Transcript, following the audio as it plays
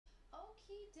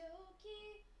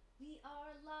dokie, we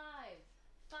are live.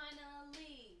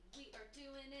 Finally, we are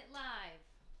doing it live.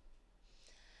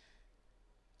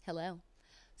 Hello.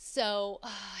 So,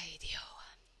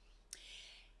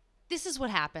 this is what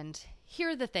happened. Here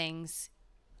are the things.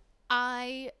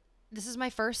 This is my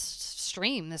first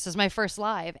stream. This is my first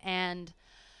live, and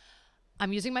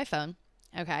I'm using my phone.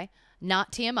 Okay.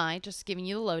 Not TMI, just giving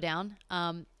you the lowdown.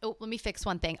 Let me fix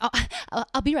one thing.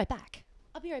 I'll be right back.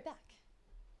 I'll be right back.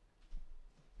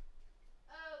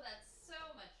 Oh, that's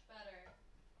so much better.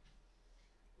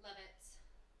 Love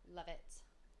it. Love it.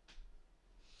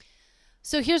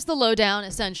 So here's the lowdown,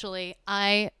 essentially.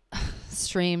 I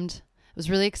streamed, was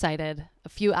really excited a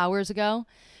few hours ago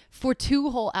for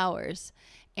 2 whole hours,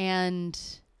 and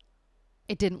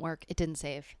it didn't work. It didn't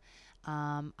save.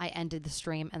 I ended the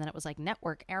stream, and then it was like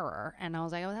network error, and I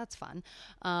was like, oh, that's fun.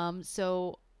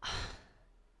 So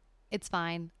it's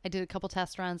fine. I did a couple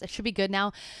test runs. It should be good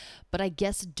now, but I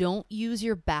guess don't use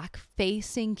your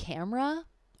back-facing camera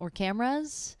or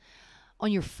cameras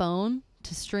on your phone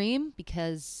to stream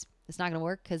because it's not going to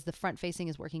work because the front-facing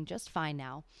is working just fine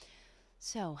now.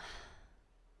 So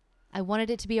I wanted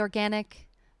it to be organic,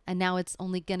 and now it's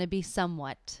only going to be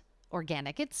somewhat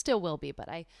organic. It still will be, but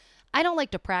I don't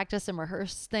like to practice and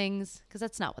rehearse things because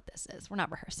that's not what this is. We're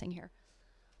not rehearsing here.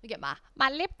 We get my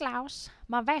lip gloss,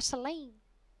 my Vaseline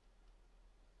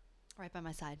right by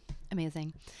my side.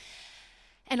 Amazing.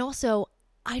 And also,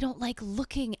 I don't like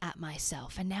looking at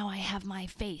myself, and now I have my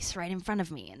face right in front of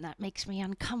me, and that makes me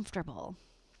uncomfortable.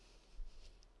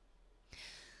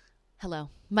 Hello.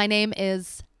 My name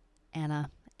is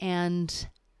Anna, and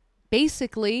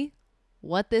basically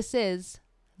what this is,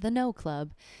 the No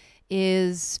Club,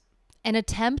 is an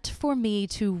attempt for me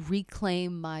to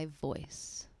reclaim my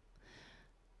voice.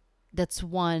 That's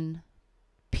one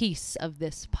piece of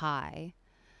this pie.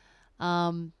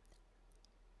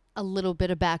 A little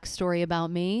bit of backstory about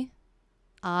me.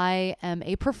 I am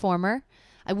a performer.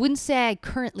 I wouldn't say I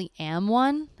currently am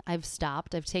one. I've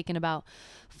stopped. I've taken about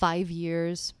 5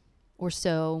 years or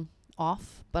so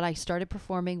off, but I started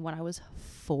performing when I was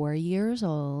 4 years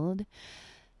old.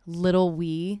 Little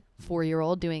wee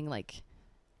 4-year-old doing like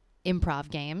improv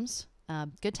games.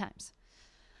 Good times.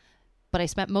 But I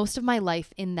spent most of my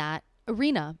life in that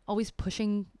arena, always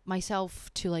pushing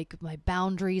myself to like my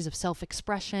boundaries of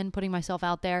self-expression, putting myself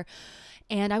out there.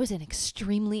 And I was an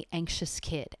extremely anxious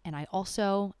kid. And I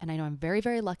know I'm very,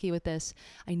 very lucky with this,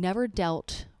 I never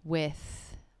dealt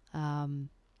with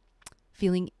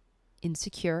feeling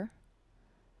insecure,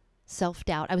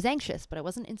 self-doubt. I was anxious, but I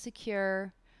wasn't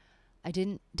insecure. I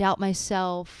didn't doubt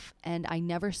myself, and I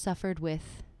never suffered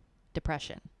with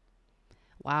depression.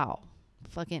 Wow.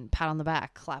 Fucking pat on the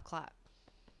back. Clap, clap.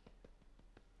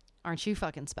 Aren't you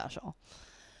fucking special?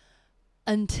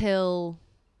 Until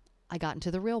I got into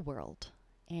the real world.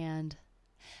 And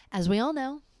as we all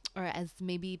know, or as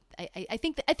maybe I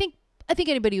think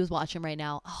anybody who's watching right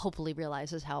now hopefully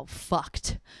realizes how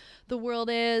fucked the world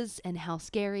is and how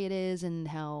scary it is and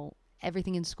how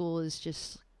everything in school is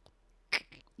just,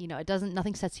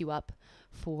 nothing sets you up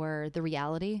for the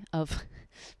reality of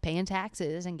paying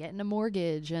taxes and getting a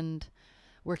mortgage and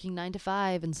working 9 to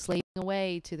 5 and slaving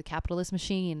away to the capitalist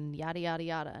machine, yada, yada,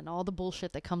 yada, and all the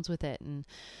bullshit that comes with it, and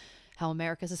how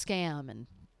America's a scam, and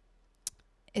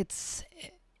it's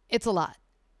a lot.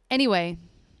 Anyway,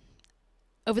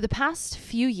 over the past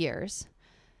few years,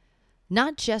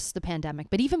 not just the pandemic,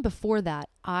 but even before that,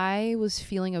 I was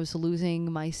feeling I was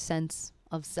losing my sense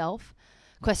of self,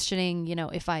 questioning,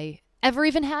 if I ever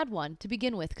even had one to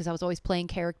begin with, because I was always playing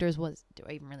characters. Do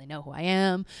I even really know who I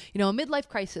am? A midlife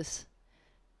crisis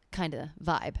kind of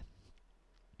vibe.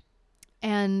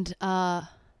 And I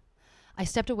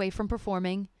stepped away from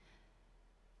performing,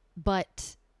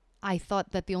 but I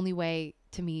thought that the only way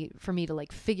for me to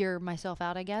like figure myself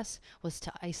out, I guess, was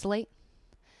to isolate.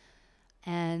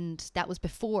 And that was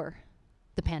before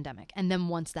the pandemic. And then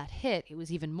once that hit, it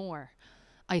was even more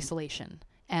isolation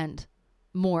and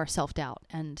more self-doubt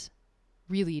and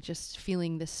really just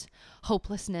feeling this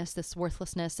hopelessness, this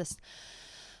worthlessness, this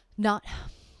not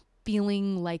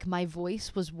feeling like my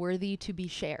voice was worthy to be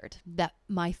shared, that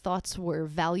my thoughts were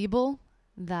valuable,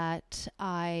 that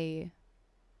I,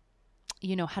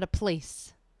 had a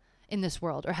place in this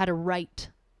world, or had a right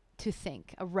to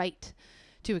think, a right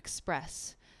to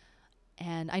express.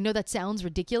 And I know that sounds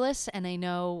ridiculous, and I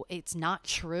know it's not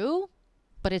true,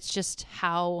 but it's just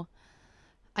how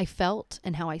I felt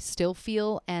and how I still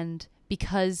feel. And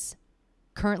because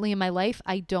currently in my life,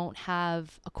 I don't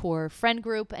have a core friend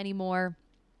group anymore.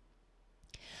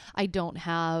 I don't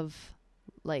have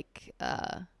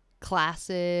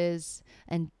classes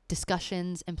and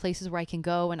discussions and places where I can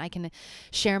go and I can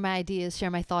share my ideas, share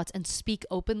my thoughts, and speak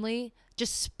openly.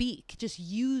 Just speak, just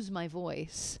use my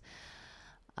voice.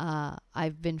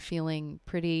 I've been feeling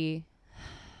pretty,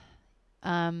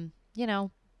 pretty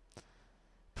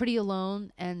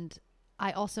alone. And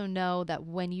I also know that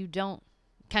when you don't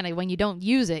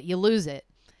use it, you lose it.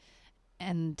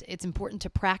 And it's important to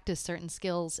practice certain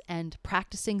skills, and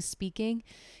practicing speaking,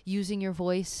 using your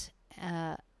voice,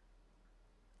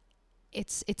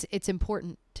 it's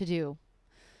important to do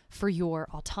for your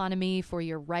autonomy, for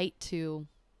your right to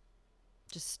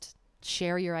just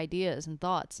share your ideas and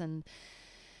thoughts. And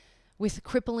with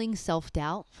crippling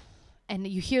self-doubt, and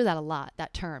you hear that a lot,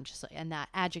 that term, just like, and that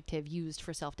adjective used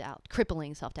for self-doubt,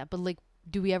 crippling self-doubt. But like,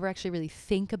 do we ever actually really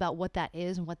think about what that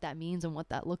is and what that means and what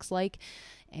that looks like?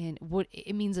 And what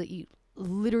it means that you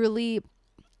literally,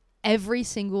 every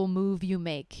single move you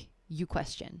make, you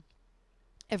question.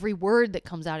 Every word that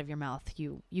comes out of your mouth,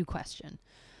 you question.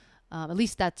 At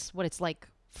least that's what it's like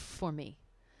for me,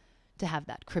 to have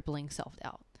that crippling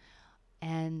self-doubt.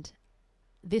 And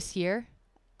this year,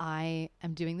 I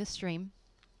am doing this stream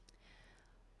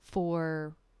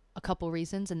for a couple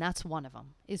reasons, and that's one of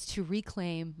them, is to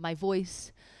reclaim my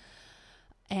voice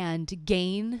and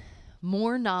gain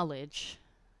more knowledge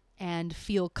and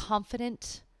feel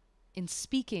confident in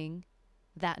speaking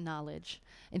that knowledge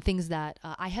in things that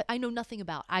I know nothing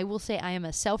about. I will say I am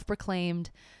a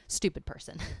self-proclaimed stupid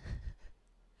person.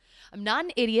 I'm not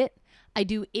an idiot. I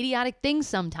do idiotic things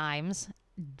sometimes,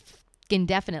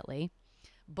 indefinitely,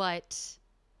 but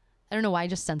I don't know why I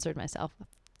just censored myself.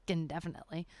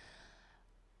 Indefinitely.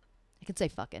 I could say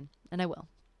fucking, and I will.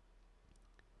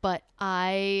 But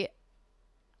I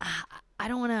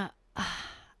don't want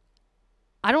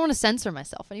to censor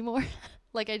myself anymore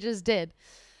like I just did.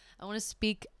 I want to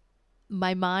speak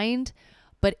my mind,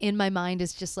 but in my mind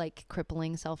is just like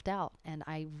crippling self-doubt. And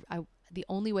I the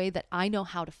only way that I know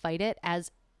how to fight it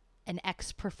as an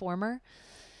ex-performer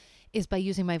is by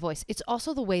using my voice. It's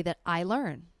also the way that I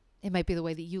learn. It might be the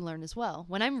way that you learn as well.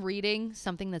 When I'm reading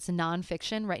something that's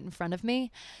nonfiction right in front of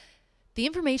me, the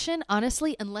information,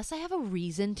 honestly, unless I have a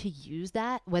reason to use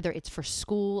that, whether it's for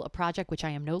school, a project, which I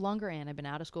am no longer in, I've been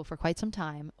out of school for quite some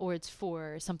time, or it's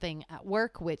for something at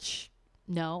work, which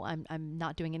no, I'm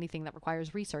not doing anything that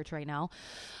requires research right now.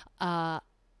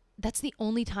 That's the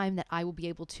only time that I will be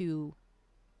able to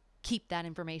keep that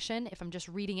information, if I'm just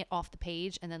reading it off the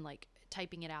page and then like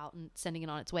typing it out and sending it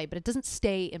on its way. But it doesn't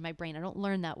stay in my brain. I don't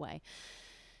learn that way.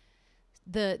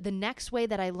 The next way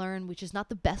that I learn, which is not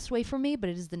the best way for me, but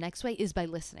it is the next way, is by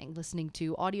listening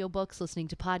to audiobooks, listening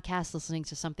to podcasts, listening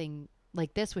to something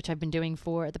like this, which I've been doing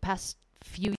for the past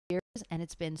few years, and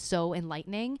it's been so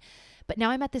enlightening. But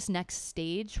now I'm at this next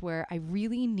stage where I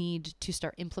really need to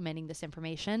start implementing this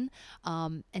information,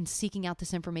 and seeking out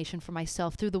this information for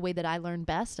myself through the way that I learn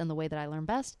best. And the way that I learn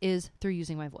best is through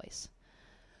using my voice.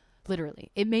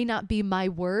 Literally. It may not be my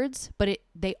words, but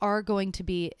they are going to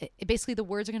be, basically the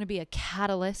words are going to be a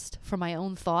catalyst for my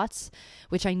own thoughts,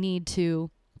 which I need to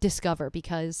discover,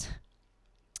 because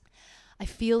I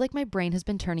feel like my brain has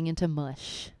been turning into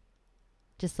mush.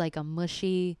 Just like a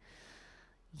mushy,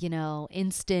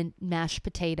 instant mashed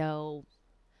potato,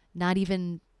 not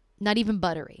even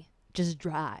buttery, just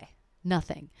dry,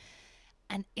 nothing.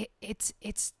 And it's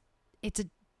a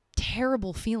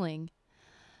terrible feeling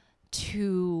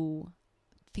to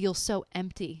feel so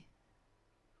empty.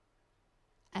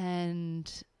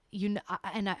 And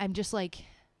I'm just like,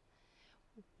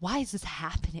 why is this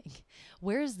happening?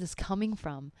 Where is this coming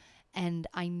from? And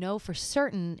I know for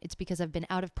certain it's because I've been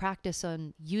out of practice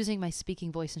on using my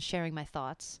speaking voice and sharing my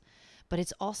thoughts. But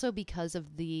it's also because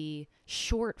of the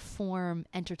short form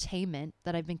entertainment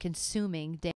that I've been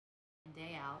consuming day in,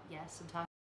 day out. Yes, I'm talking.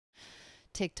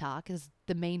 TikTok is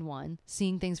the main one.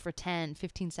 Seeing things for 10,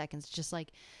 15 seconds, just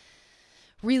like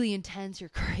really intense.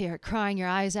 You're crying your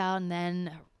eyes out. And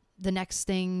then the next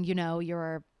thing,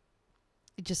 you're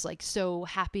just like so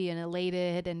happy and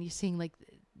elated, and you're seeing like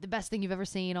the best thing you've ever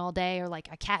seen all day, or like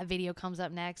a cat video comes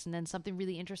up next, and then something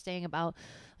really interesting about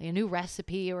like a new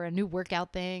recipe or a new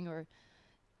workout thing, or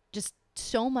just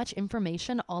so much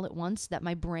information all at once that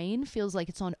my brain feels like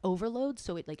it's on overload,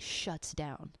 so it like shuts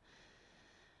down.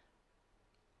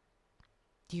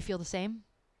 Do you feel the same?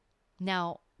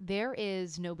 Now, there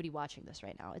is nobody watching this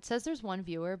right now. It says there's one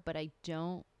viewer, but I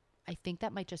think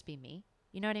that might just be me.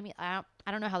 You know what I mean? I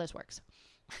don't know how this works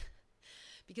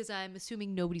because I'm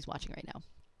assuming nobody's watching right now.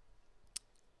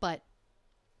 But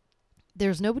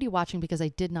there's nobody watching because I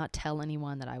did not tell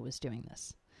anyone that I was doing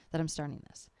this, that I'm starting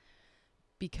this,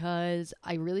 because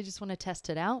I really just want to test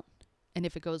it out. And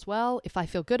if it goes well, if I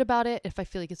feel good about it, if I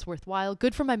feel like it's worthwhile,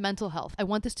 good for my mental health. I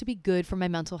want this to be good for my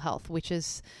mental health, which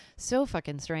is so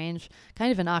fucking strange. Kind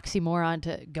of an oxymoron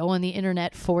to go on the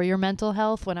internet for your mental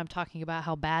health when I'm talking about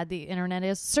how bad the internet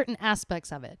is. Certain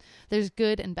aspects of it. There's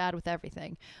good and bad with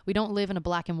everything. We don't live in a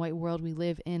black and white world. We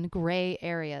live in gray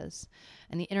areas.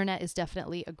 And the internet is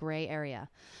definitely a gray area.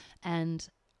 And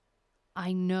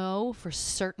I know for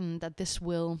certain that this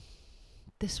will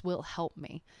help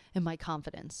me in my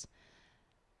confidence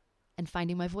and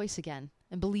finding my voice again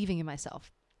and believing in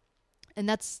myself. And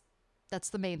that's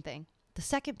the main thing. The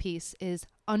second piece is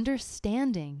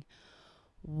understanding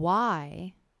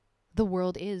why the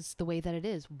world is the way that it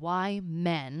is, why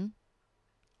men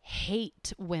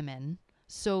hate women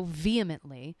so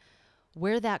vehemently,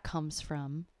 where that comes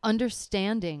from,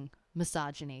 understanding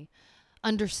misogyny,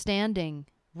 understanding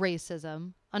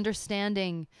racism,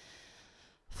 understanding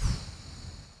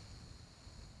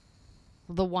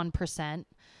the 1%.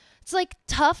 It's like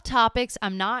tough topics.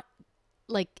 I'm not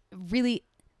like really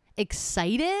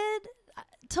excited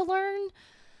to learn,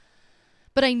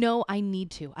 but I know I need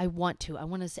to. I want to.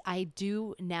 I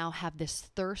do now have this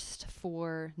thirst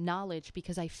for knowledge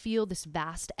because I feel this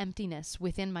vast emptiness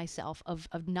within myself of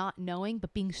not knowing,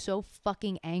 but being so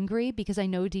fucking angry because I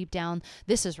know deep down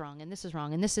this is wrong and this is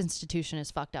wrong and this institution is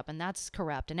fucked up and that's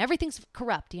corrupt and everything's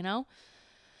corrupt, you know?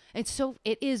 And so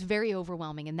it is very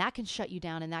overwhelming, and that can shut you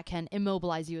down and that can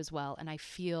immobilize you as well. And I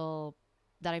feel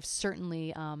that I've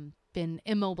certainly been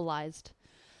immobilized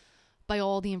by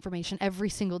all the information every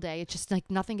single day. It's just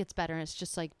like nothing gets better. And it's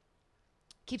just like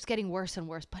keeps getting worse and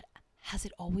worse. But has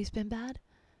it always been bad?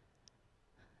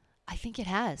 I think it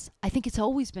has. I think it's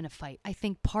always been a fight. I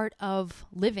think part of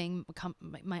living,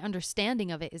 my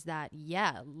understanding of it is that,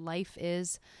 yeah, life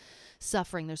is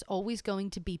suffering. There's always going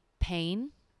to be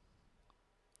pain,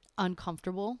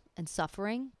 uncomfortable and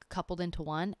suffering coupled into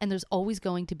one, and there's always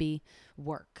going to be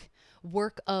work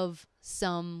of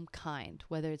some kind,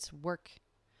 whether it's work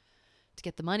to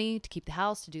get the money, to keep the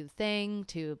house, to do the thing,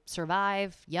 to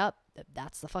survive. Yep,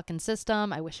 that's the fucking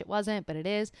system. I wish it wasn't, but it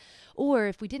is. Or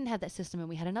if we didn't have that system and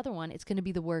we had another one, it's going to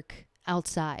be the work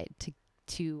outside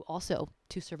to also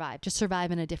to survive, just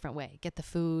survive in a different way, get the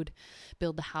food,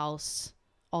 build the house,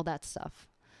 all that stuff.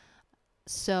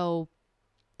 So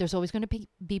there's always going to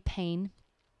be pain,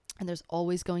 and there's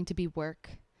always going to be work,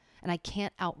 and I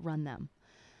can't outrun them.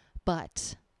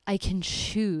 But I can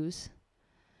choose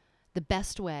the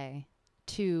best way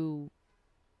to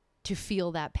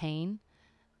feel that pain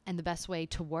and the best way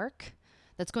to work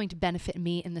that's going to benefit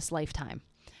me in this lifetime.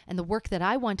 And the work that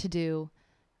I want to do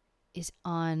is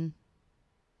on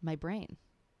my brain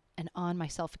and on my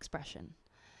self-expression.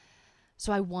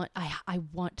 So I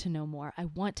want to know more. I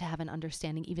want to have an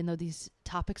understanding, even though these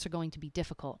topics are going to be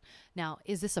difficult. Now,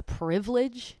 is this a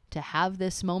privilege to have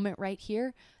this moment right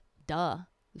here? Duh.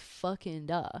 Fucking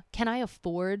duh. Can I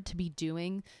afford to be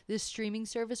doing this streaming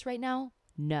service right now?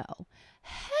 No.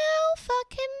 Hell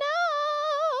fucking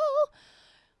no.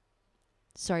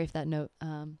 Sorry if that note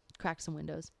cracked some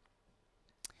windows.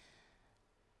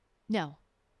 No.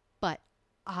 But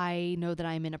I know that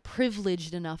I'm in a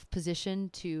privileged enough position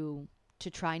to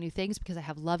try new things because I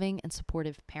have loving and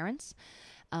supportive parents.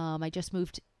 I just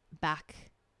moved back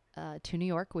to New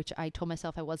York, which I told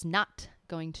myself I was not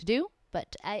going to do,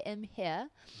 but I am here.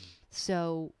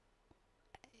 So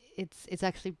it's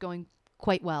actually going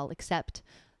quite well, except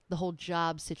the whole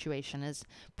job situation is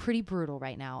pretty brutal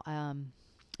right now.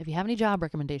 If you have any job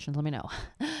recommendations, let me know.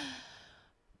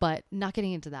 But not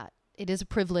getting into that. It is a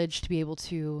privilege to be able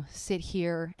to sit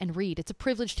here and read. It's a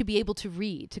privilege to be able to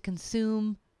read, to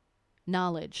consume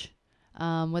knowledge,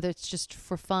 whether it's just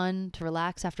for fun, to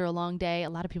relax after a long day. A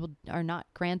lot of people are not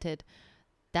granted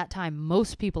that time.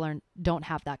 Most people don't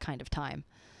have that kind of time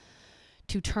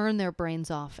to turn their brains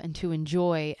off and to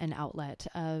enjoy an outlet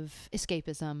of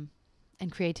escapism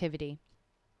and creativity.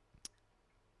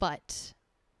 But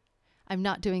I'm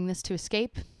not doing this to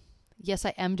escape. Yes,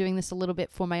 I am doing this a little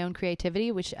bit for my own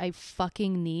creativity, which I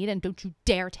fucking need. And don't you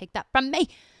dare take that from me.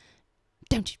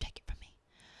 Don't you take it from me.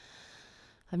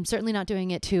 I'm certainly not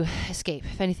doing it to escape.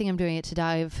 If anything, I'm doing it to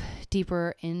dive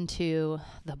deeper into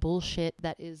the bullshit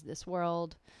that is this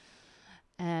world.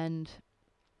 And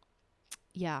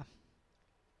yeah,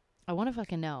 I want to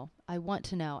fucking know. I want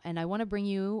to know. And I want to bring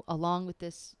you along with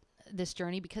this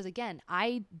journey because, again,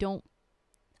 I don't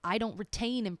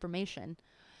retain information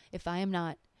if I am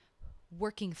not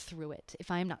working through it,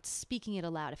 if I am not speaking it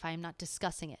aloud, if I am not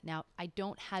discussing it. Now, I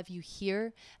don't have you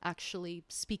here actually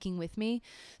speaking with me,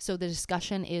 so the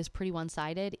discussion is pretty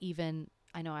one-sided. Even,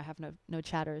 I know I have no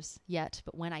chatters yet,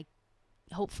 but when I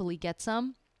hopefully get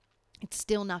some, it's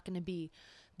still not going to be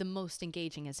the most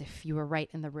engaging is if you were right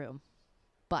in the room.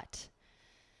 But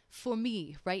for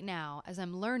me right now, as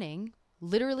I'm learning,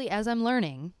 literally as I'm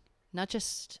learning, not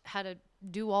just how to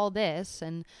do all this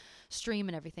and stream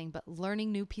and everything, but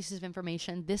learning new pieces of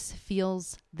information, this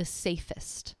feels the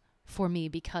safest for me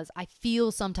because I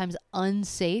feel sometimes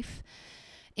unsafe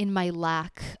in my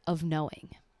lack of knowing.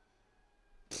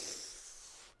 Do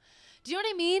you know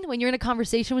what I mean? When you're in a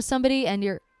conversation with somebody and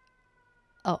you're,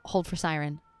 oh, hold for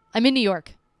siren. I'm in New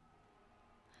York.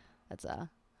 That's I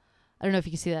don't know if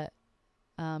you can see that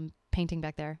painting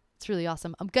back there. It's really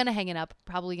awesome. I'm gonna hang it up.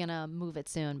 Probably gonna move it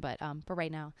soon, but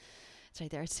right now, it's right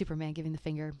there. It's Superman giving the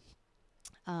finger.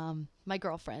 My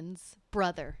girlfriend's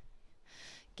brother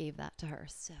gave that to her,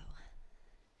 so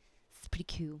it's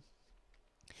pretty cool.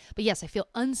 But yes, I feel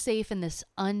unsafe in this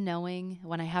unknowing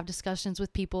when I have discussions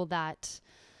with people that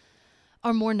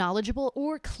are more knowledgeable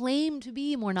or claim to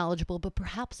be more knowledgeable, but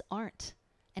perhaps aren't.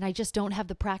 And I just don't have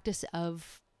the practice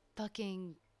of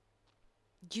fucking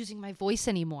using my voice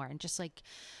anymore. And just like,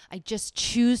 I just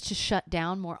choose to shut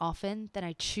down more often than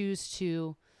I choose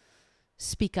to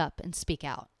speak up and speak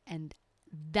out. And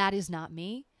that is not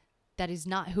me. That is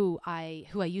not who I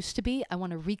used to be. I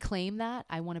want to reclaim that.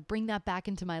 I want to bring that back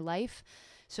into my life.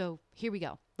 So here we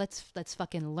go. Let's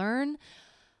fucking learn.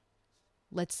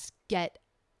 Let's get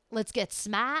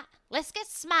smart. Let's get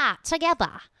smart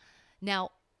together.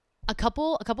 Now, a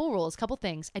couple rules, couple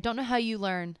things. I don't know how you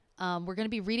learn. We're going to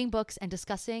be reading books and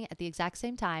discussing at the exact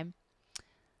same time.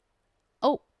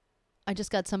 Oh, I just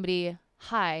got somebody.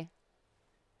 Hi.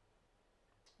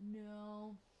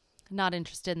 No, not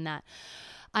interested in that.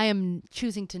 I am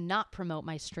choosing to not promote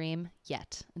my stream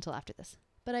yet until after this,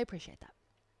 but I appreciate that.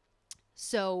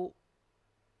 So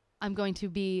I'm going to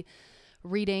be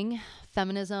reading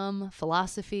feminism,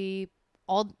 philosophy,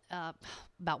 all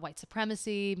about white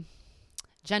supremacy,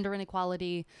 gender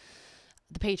inequality,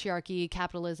 the patriarchy,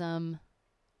 capitalism,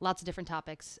 lots of different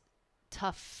topics,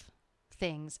 tough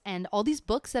things. And all these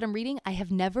books that I'm reading, I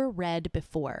have never read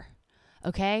before.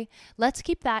 Okay? Let's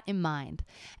keep that in mind.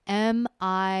 Am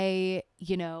I,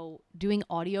 doing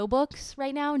audiobooks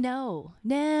right now?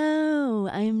 No,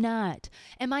 I'm not.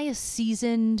 Am I a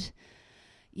seasoned,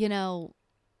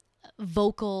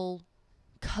 vocal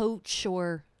coach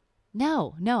or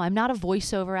no, I'm not a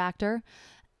voiceover actor.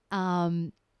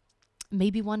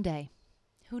 Maybe one day,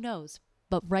 who knows?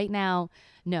 But right now,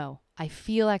 no, I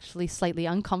feel actually slightly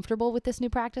uncomfortable with this new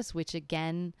practice, which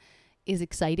again is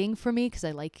exciting for me because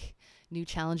I like new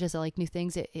challenges. I like new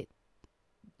things.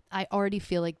 I already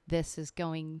feel like this is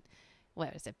going,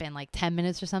 what has it been, like 10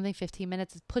 minutes or something, 15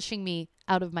 minutes? It's pushing me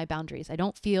out of my boundaries. I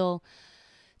don't feel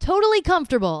totally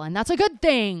comfortable, and that's a good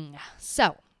thing.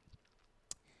 So,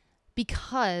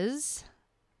 because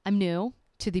I'm new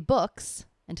to the books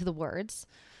and to the words,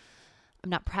 I'm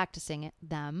not practicing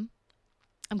them.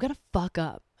 I'm going to fuck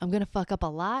up. I'm going to fuck up a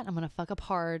lot. I'm going to fuck up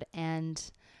hard, and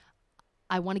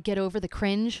I want to get over the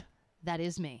cringe that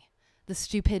is me, the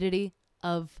stupidity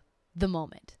of the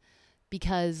moment,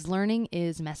 because learning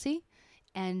is messy,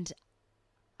 and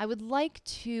I would like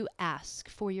to ask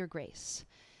for your grace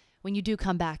when you do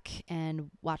come back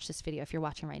and watch this video. If you're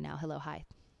watching right now, hello, hi,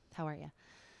 how are you?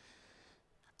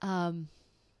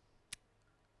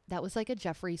 That was like a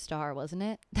Jeffree Star, wasn't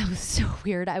it? That was so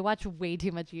weird. I watch way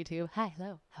too much YouTube. Hi,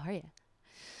 hello, how are you?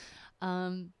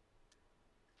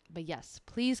 But yes,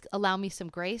 please allow me some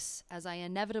grace as I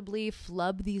inevitably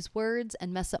flub these words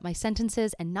and mess up my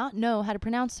sentences and not know how to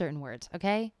pronounce certain words,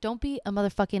 okay? Don't be a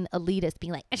motherfucking elitist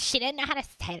being like, she didn't know how to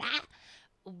say that?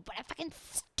 What a fucking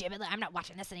stupid, I'm not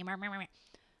watching this anymore.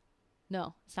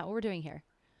 No, it's not what we're doing here.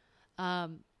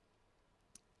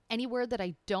 Any word that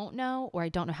I don't know or I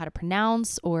don't know how to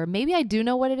pronounce, or maybe I do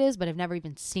know what it is, but I've never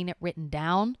even seen it written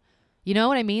down. You know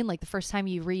what I mean? Like the first time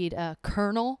you read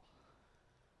colonel,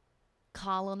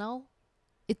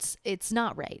 it's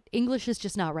not right. English is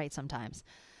just not right sometimes.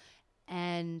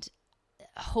 And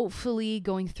hopefully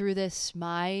going through this,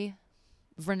 my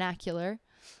vernacular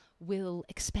will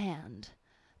expand.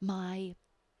 My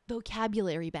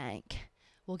vocabulary bank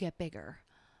will get bigger.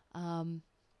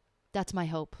 That's my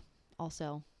hope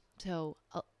also. So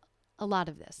a lot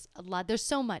of this, there's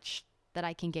so much that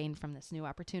I can gain from this new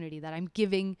opportunity that I'm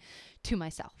giving to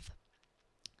myself.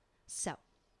 So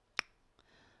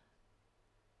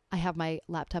I have my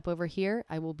laptop over here.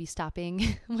 I will be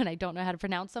stopping when I don't know how to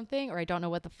pronounce something or I don't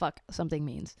know what the fuck something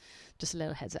means. Just a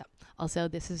little heads up. Also,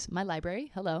 this is my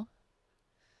library. Hello.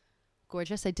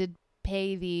 Gorgeous. I did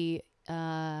pay the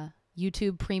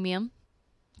YouTube premium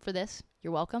for this.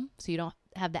 You're welcome. So you don't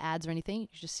have the ads or anything. You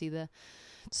just see the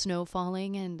snow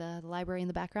falling and the library in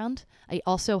the background. I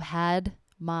also had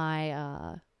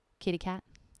my kitty cat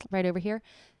right over here.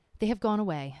 They have gone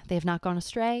away. They have not gone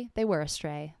astray. They were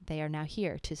astray. They are now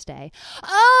here to stay.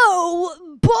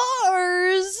 Oh,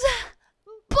 bars!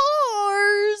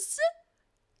 Bars!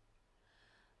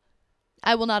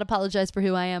 I will not apologize for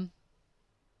who I am.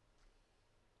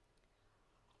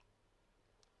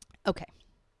 Okay.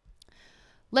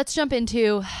 Let's jump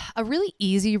into a really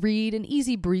easy read, an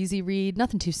easy breezy read,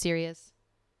 nothing too serious.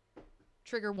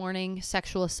 Trigger warning,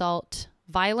 sexual assault,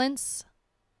 violence,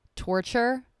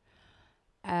 torture,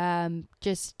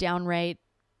 just downright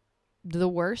the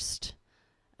worst.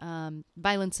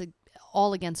 Violence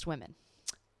all against women.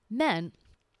 Men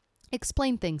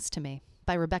Explain Things to Me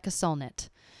by Rebecca Solnit.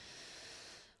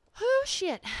 Oh,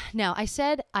 shit. Now, I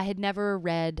said I had never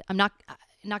read, I'm not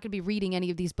going to be reading any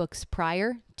of these books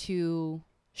prior to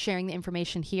sharing the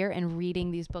information here and reading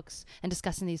these books and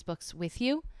discussing these books with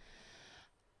you.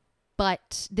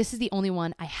 But this is the only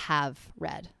one I have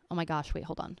read. Oh my gosh, wait,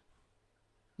 hold on.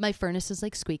 My furnace is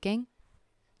like squeaking.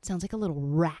 It sounds like a little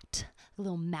rat, a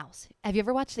little mouse. Have you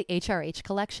ever watched the HRH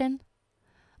collection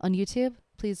on YouTube?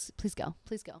 Please go.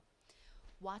 Please go.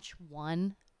 Watch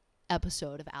one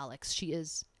episode of Alex. She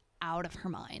is out of her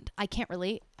mind. I can't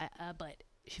relate, but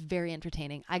she's very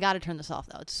entertaining. I got to turn this off,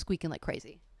 though. It's squeaking like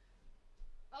crazy.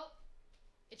 Oh,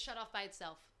 it shut off by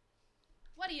itself.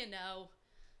 What do you know?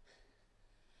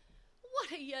 What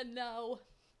do you know?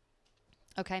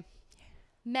 Okay.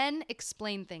 Men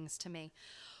Explain Things to Me.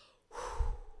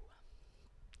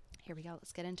 Here we go.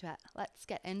 Let's get into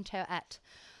it.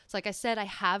 So like I said, I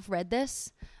have read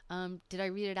this. Did I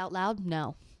read it out loud?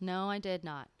 No, I did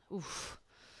not. Oof.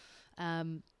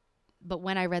 But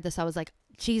when I read this, I was like,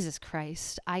 Jesus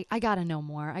Christ, I got to know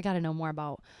more. I got to know more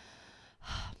about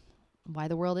why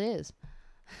the world is.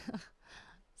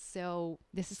 So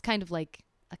this is kind of like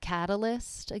a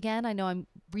catalyst again. I know I'm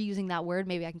reusing that word.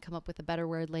 Maybe I can come up with a better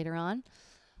word later on.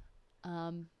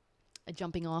 A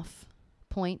jumping off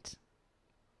point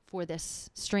for this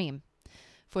stream,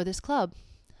 for this club,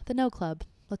 the Know Club.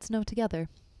 Let's know together.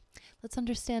 Let's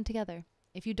understand together.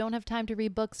 If you don't have time to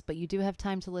read books, but you do have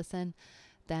time to listen,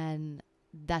 then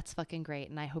that's fucking great.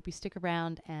 And I hope you stick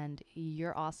around and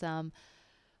you're awesome.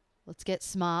 Let's get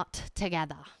smart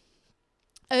together.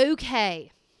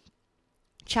 Okay.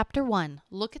 Chapter 1.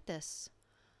 Look at this.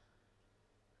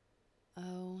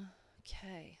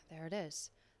 Okay. There it is.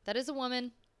 That is a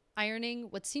woman ironing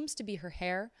what seems to be her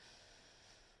hair.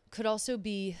 Could also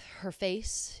be her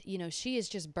face. You know, she is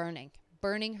just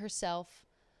burning herself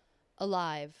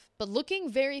alive, but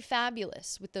looking very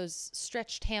fabulous with those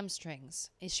stretched hamstrings.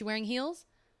 Is she wearing heels?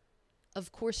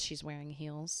 Of course she's wearing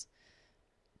heels.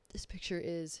 This picture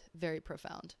is very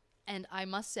profound. And I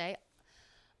must say,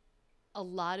 a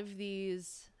lot of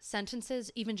these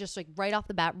sentences, even just like right off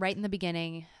the bat, right in the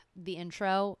beginning, the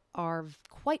intro, are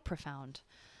quite profound.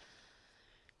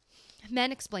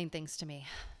 Men Explain Things to Me.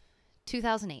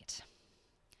 2008.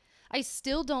 I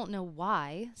still don't know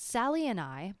why Sally and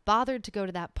I bothered to go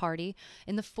to that party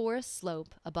in the forest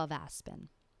slope above Aspen.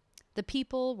 The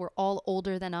people were all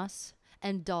older than us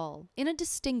and dull in a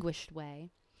distinguished way.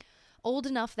 Old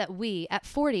enough that we, at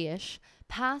 40-ish,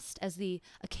 passed as the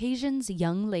occasion's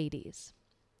young ladies.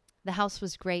 The house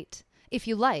was great, if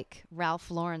you like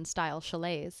Ralph Lauren-style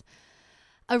chalets.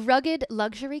 A rugged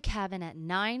luxury cabin at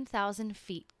 9,000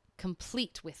 feet,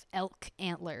 complete with elk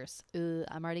antlers.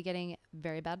 I'm already getting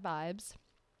very bad vibes.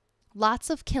 Lots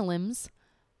of kilims.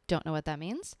 Don't know what that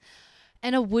means.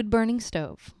 And a wood-burning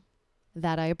stove.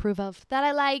 That I approve of. That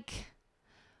I like.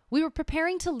 We were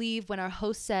preparing to leave when our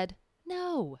host said,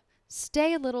 "No,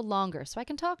 stay a little longer so I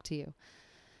can talk to you."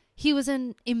 He was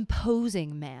an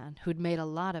imposing man who'd made a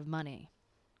lot of money.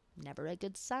 Never a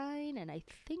good sign, and I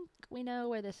think we know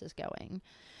where this is going.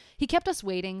 He kept us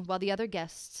waiting while the other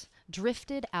guests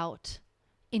drifted out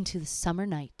into the summer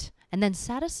night and then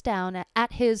sat us down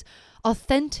at his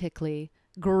authentically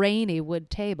grainy wood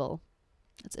table.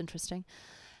 That's interesting.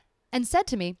 And said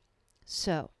to me,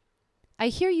 "So, I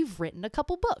hear you've written a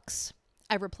couple books."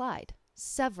 I replied,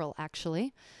 "Several,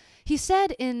 actually." He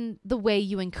said in the way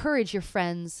you encourage your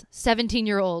friend's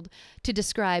 17-year-old to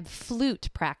describe flute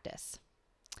practice.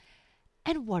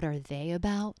 "And what are they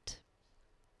about?"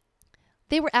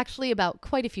 They were actually about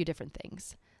quite a few different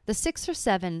things. The 6 or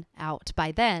 7 out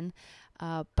by then,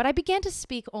 but I began to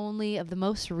speak only of the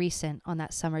most recent on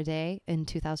that summer day in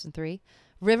 2003,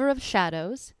 River of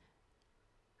Shadows,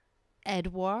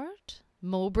 Edward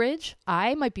Mowbridge.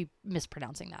 I might be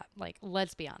mispronouncing that. Like,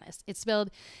 let's be honest. It's spelled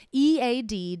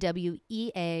Eadweard.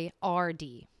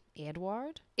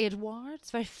 Edward? It's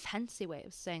a very fancy way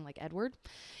of saying like Edward.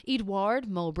 Edward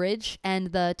Mowbridge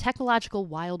and the Technological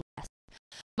Wild West.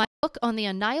 My book on the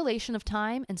annihilation of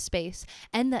time and space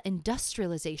and the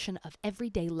industrialization of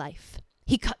everyday life.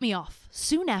 He cut me off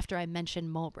soon after I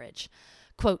mentioned Mulbridge.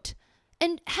 Quote,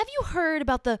 and have you heard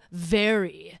about the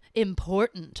very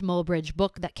important Mulbridge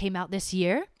book that came out this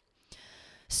year?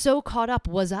 So caught up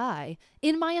was I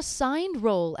in my assigned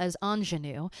role as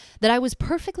ingenue that I was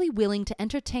perfectly willing to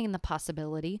entertain the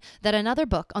possibility that another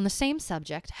book on the same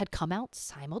subject had come out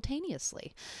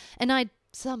simultaneously, and I'd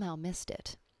somehow missed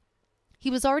it. He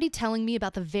was already telling me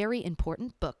about the very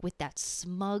important book with that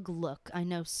smug look I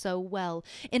know so well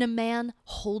in a man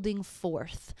holding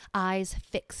forth, eyes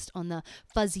fixed on the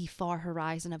fuzzy far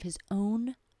horizon of his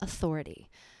own authority.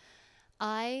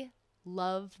 I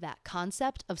love that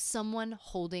concept of someone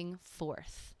holding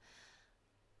forth.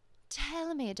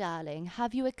 Tell me, darling,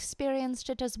 have you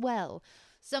experienced it as well?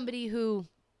 Somebody who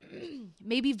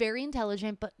may be very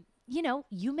intelligent, but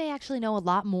you may actually know a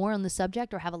lot more on the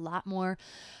subject or have a lot more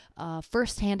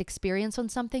firsthand experience on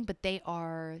something, but they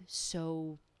are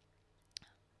so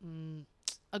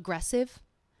aggressive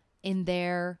in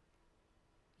their,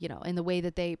 in the way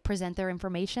that they present their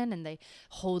information, and they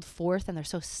hold forth, and they're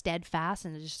so steadfast,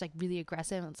 and they're just like really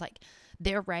aggressive. And it's like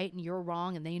they're right and you're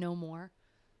wrong, and they know more.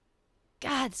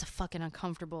 God, it's a fucking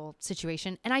uncomfortable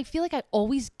situation. And I feel like I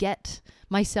always get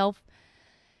myself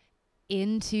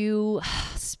into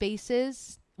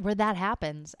spaces where that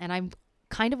happens, and I'm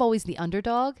kind of always the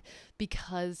underdog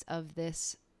because of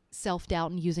this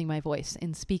self-doubt and using my voice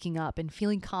and speaking up and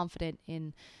feeling confident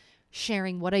in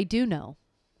sharing what I do know.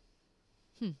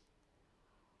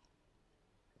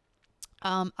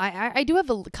 I do have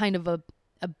a kind of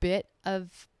a bit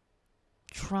of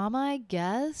trauma, I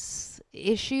guess,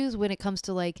 issues when it comes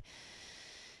to like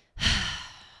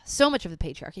so much of the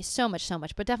patriarchy, so much,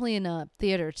 but definitely in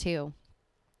theater too.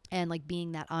 And like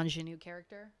being that ingenue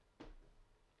character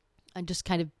and just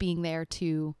kind of being there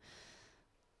to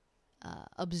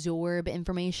absorb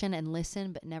information and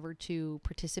listen, but never to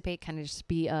participate, kind of just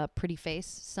be a pretty face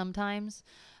sometimes.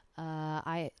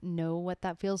 I know what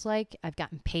that feels like. I've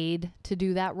gotten paid to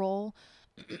do that role.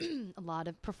 A lot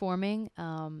of performing,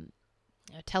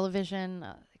 television,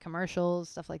 commercials,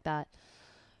 stuff like that.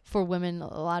 For women,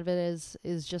 a lot of it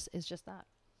is just that.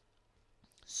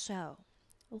 So,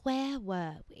 where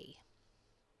were we?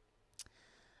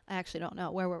 I actually don't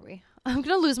know. Where were we? I'm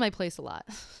going to lose my place a lot.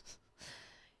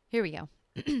 Here we go.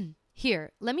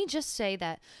 Here, let me just say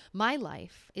that my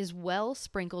life is well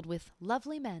sprinkled with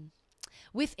lovely men,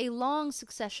 with a long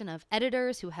succession of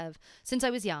editors who have, since I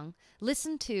was young,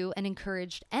 listened to and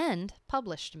encouraged and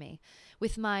published me,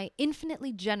 with my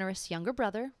infinitely generous younger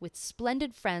brother, with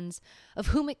splendid friends of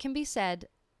whom it can be said,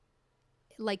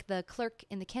 like the clerk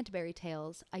in the Canterbury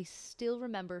Tales, I still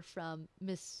remember from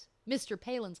Mr.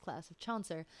 Palin's class of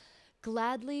Chaucer,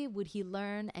 gladly would he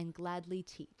learn and gladly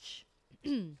teach.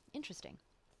 Interesting.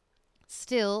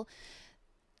 Still,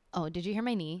 oh, did you hear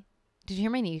my knee? Did you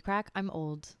hear my knee crack? I'm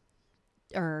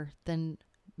older than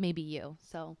maybe you.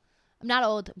 So I'm not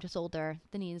old, I'm just older.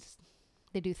 The knees,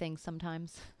 they do things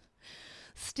sometimes.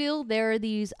 Still, there are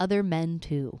these other men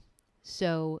too.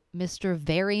 So Mr.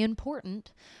 Very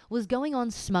Important was going on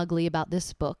smugly about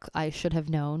this book I should have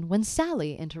known when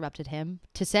Sally interrupted him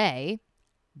to say,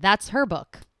 that's her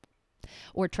book.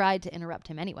 Or tried to interrupt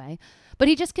him anyway. But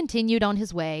he just continued on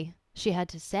his way. She had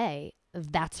to say,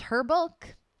 that's her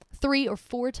book, 3 or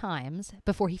 4 times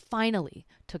before he finally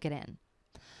took it in.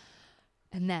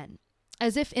 And then,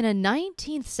 as if in a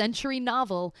 19th century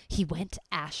novel, he went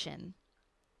ashen.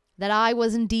 That I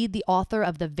was indeed the author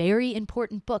of the very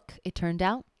important book, it turned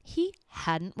out, he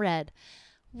hadn't read.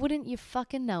 Wouldn't you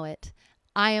fucking know it?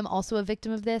 I am also a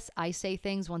victim of this. I say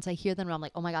things once I hear them and I'm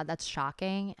like, oh my God, that's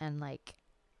shocking. And like,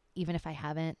 even if I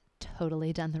haven't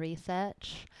totally done the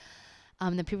research,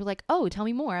 then people are like, oh, tell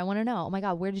me more. I want to know. Oh my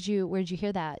God, where did you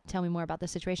hear that? Tell me more about the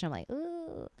situation. I'm like,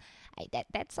 oh,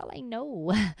 that's all I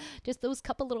know. Just those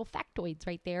couple little factoids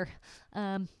right there.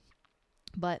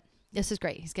 But this is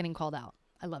great. He's getting called out.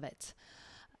 I love it.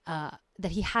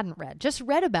 That he hadn't read, just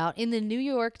read about in the New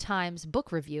York Times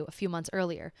book review a few months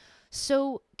earlier.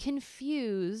 So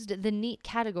confused the neat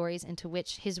categories into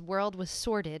which his world was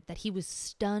sorted that he was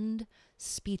stunned,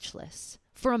 speechless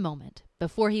for a moment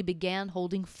before he began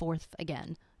holding forth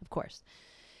again, of course.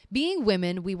 Being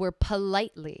women, we were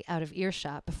politely out of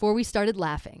earshot before we started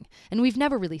laughing, and we've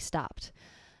never really stopped.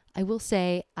 I will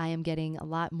say I am getting a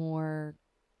lot more,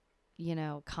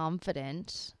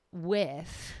 confident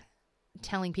with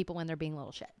telling people when they're being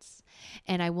little shits.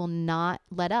 And I will not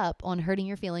let up on hurting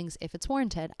your feelings if it's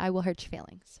warranted. I will hurt your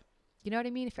feelings. You know what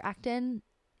I mean? If you're acting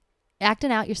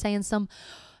out, you're saying some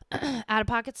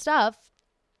out-of-pocket stuff,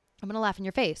 I'm going to laugh in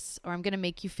your face, or I'm going to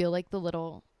make you feel like the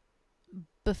little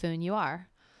buffoon you are.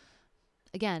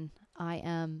 Again, I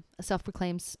am a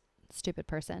self-proclaimed stupid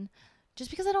person. Just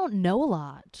because I don't know a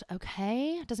lot,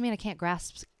 okay? Doesn't mean I can't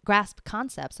grasp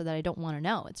concepts or that I don't want to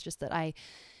know. It's just that I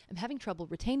am having trouble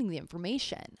retaining the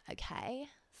information, okay?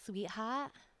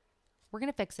 Sweetheart, we're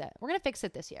going to fix it. We're going to fix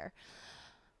it this year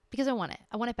because I want it.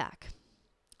 I want it back.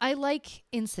 I like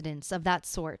incidents of that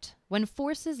sort, when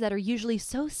forces that are usually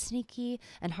so sneaky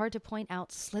and hard to point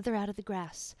out slither out of the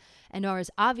grass and are as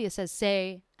obvious as,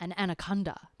 say, an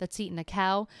anaconda that's eaten a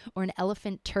cow or an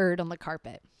elephant turd on the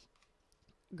carpet.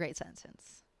 Great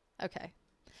sentence. Okay.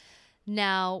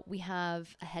 Now we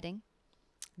have a heading.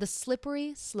 The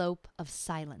slippery slope of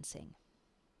silencing.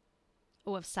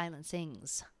 Oh, of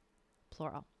silencings.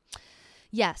 Plural.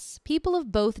 Yes, people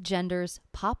of both genders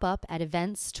pop up at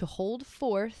events to hold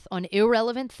forth on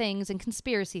irrelevant things and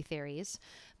conspiracy theories,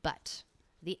 but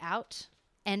the out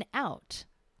and out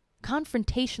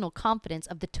confrontational confidence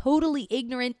of the totally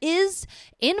ignorant is,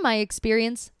 in my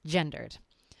experience, gendered.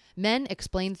 Men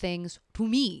explain things to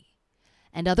me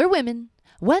and other women,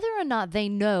 whether or not they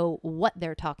know what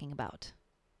they're talking about.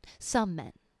 Some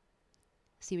men.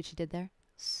 See what you did there?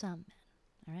 Some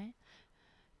men. All right?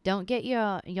 Don't get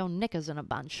your knickers in a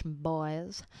bunch,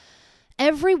 boys.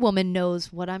 Every woman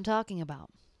knows what I'm talking about.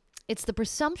 It's the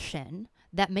presumption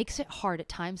that makes it hard at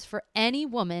times for any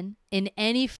woman in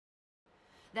any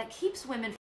that keeps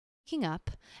women from speaking up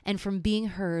and from being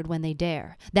heard when they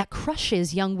dare. That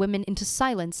crushes young women into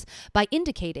silence by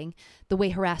indicating, the way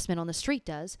harassment on the street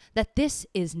does, that this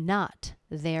is not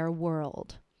their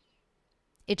world.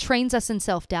 It trains us in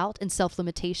self-doubt and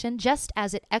self-limitation, just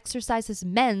as it exercises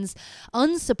men's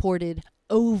unsupported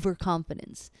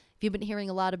overconfidence. If you've been hearing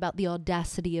a lot about the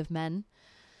audacity of men,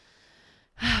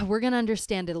 we're going to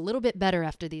understand it a little bit better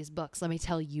after these books. Let me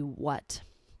tell you what.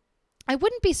 I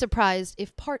wouldn't be surprised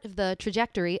if part of the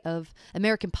trajectory of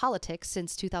American politics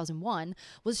since 2001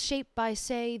 was shaped by,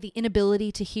 say, the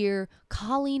inability to hear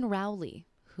Colleen Rowley,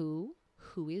 who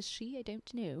is she? I don't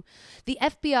know. The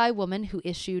FBI woman who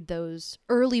issued those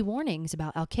early warnings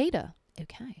about Al-Qaeda.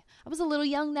 Okay. I was a little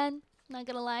young then, not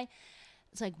gonna lie.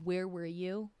 It's like, where were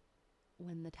you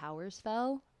when the towers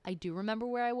fell? I do remember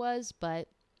where I was, but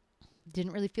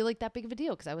didn't really feel like that big of a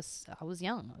deal because I was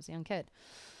young. I was a young kid.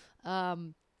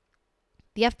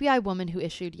 The FBI woman who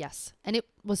issued, yes. And it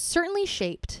was certainly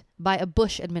shaped by a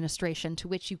Bush administration to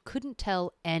which you couldn't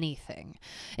tell anything,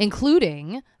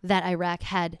 including that Iraq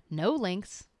had no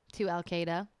links to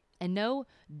Al-Qaeda and no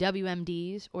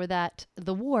WMDs, or that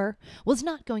the war was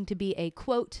not going to be a,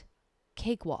 quote,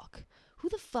 cakewalk. Who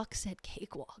the fuck said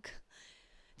cakewalk?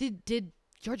 Did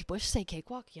George Bush say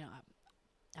cakewalk? You know,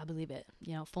 I believe it.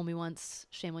 You know, fool me once,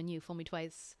 shame on you. Fool me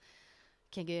twice.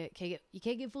 You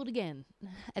can't get fooled again.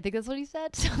 I think that's what he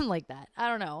said. Something like that. I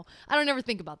don't know. I don't ever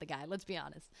think about the guy. Let's be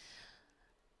honest.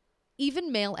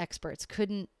 Even male experts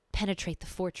couldn't penetrate the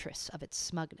fortress of its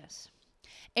smugness.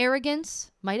 Arrogance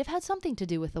might have had something to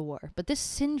do with the war, but this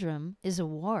syndrome is a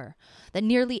war that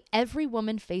nearly every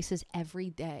woman faces every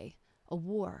day. A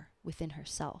war within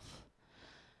herself.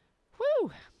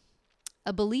 Woo!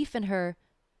 A belief in her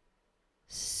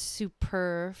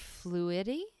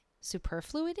superfluity?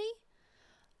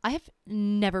 I have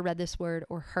never read this word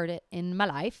or heard it in my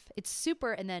life. It's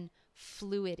super and then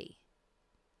fluidity.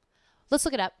 Let's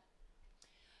look it up.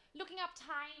 Looking up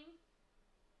time.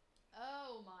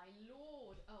 Oh my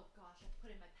lord. Oh gosh, I've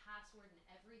put in my password and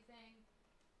everything.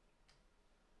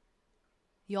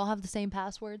 You all have the same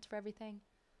passwords for everything?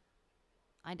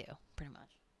 I do, pretty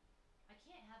much. I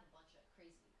can't have a bunch of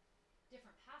crazy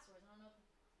different passwords. I don't know what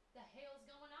the hell's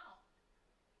going on.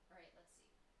 All right, let's see.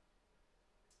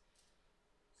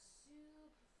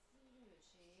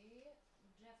 Superfluity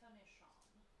definition.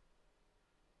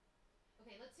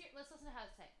 Okay, let's listen to how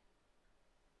to say it.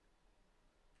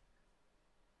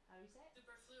 How do you say it?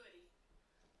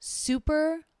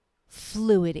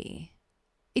 Superfluity.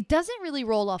 It doesn't really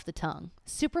roll off the tongue.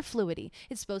 Superfluity.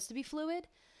 It's supposed to be fluid,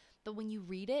 but when you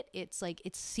read it, it's like,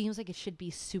 it seems like it should be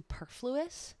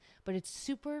superfluous, but it's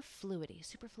superfluity.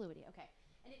 Superfluity. Okay.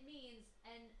 And it means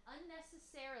an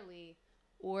unnecessarily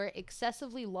or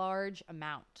excessively large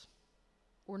amount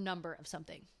or number of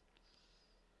something.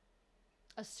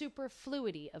 A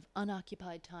superfluity of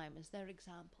unoccupied time is their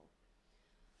example.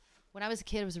 When I was a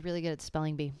kid, I was really good at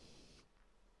spelling bee.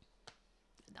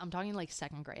 I'm talking like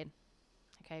second grade.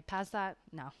 Okay, past that,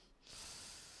 no.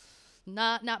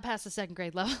 Not past the second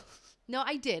grade level. No,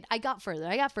 I did. I got further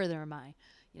in my,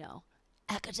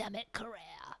 academic career.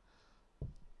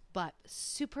 But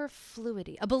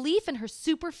superfluity, a belief in her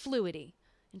superfluity.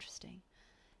 Interesting.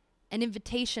 an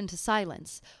invitation to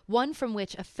silence, one from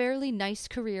which a fairly nice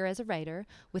career as a writer,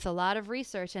 with a lot of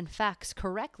research and facts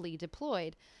correctly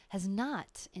deployed, has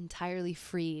not entirely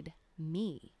freed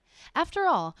me. After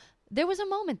all, there was a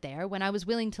moment there when I was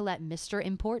willing to let Mr.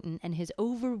 Important and his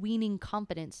overweening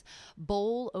confidence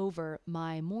bowl over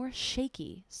my more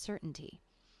shaky certainty.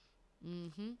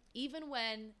 Even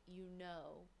when you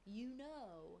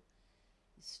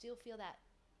still feel that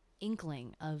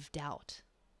inkling of doubt.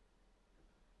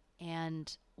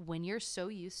 And when you're so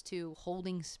used to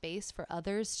holding space for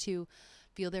others to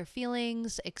feel their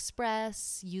feelings,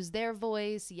 express, use their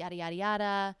voice, yada, yada,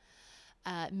 yada,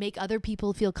 make other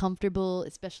people feel comfortable,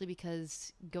 especially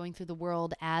because going through the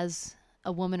world as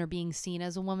a woman or being seen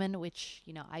as a woman, which,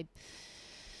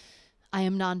 I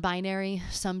am non-binary.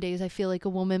 Some days I feel like a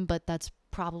woman, but that's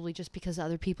probably just because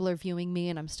other people are viewing me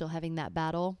and I'm still having that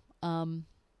battle.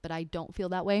 But I don't feel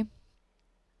that way.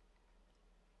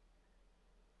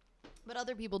 But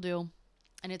other people do.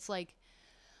 And it's like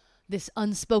this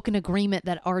unspoken agreement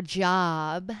that our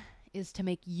job is to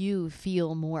make you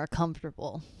feel more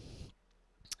comfortable.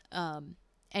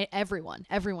 Everyone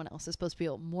else is supposed to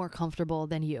feel more comfortable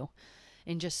than you.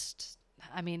 And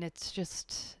it's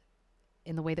just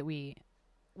in the way that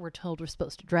we're told we're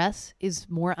supposed to dress is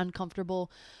more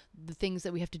uncomfortable. The things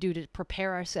that we have to do to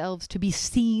prepare ourselves to be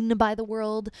seen by the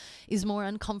world is more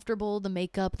uncomfortable. The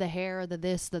makeup, the hair, the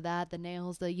this, the that, the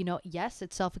nails, yes,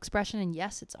 it's self-expression, and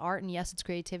yes, it's art, and yes, it's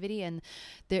creativity. And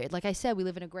there, like I said, we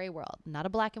live in a gray world, not a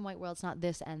black and white world. It's not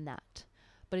this and that,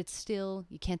 but it's still,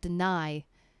 you can't deny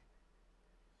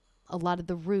a lot of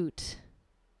the root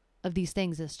of these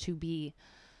things is to be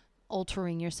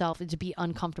altering yourself and to be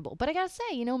uncomfortable. But I gotta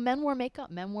say, men wore makeup,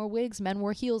 men wore wigs, men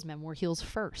wore heels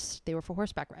first. They were for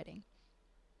horseback riding.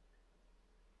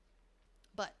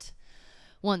 But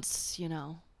once you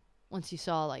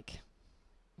saw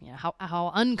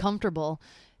how uncomfortable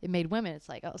it made women, it's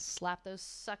like, oh, slap those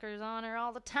suckers on her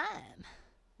all the time.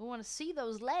 We want to see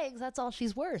those legs. That's all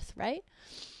she's worth, right?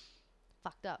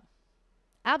 Fucked up.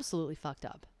 Absolutely fucked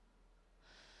up.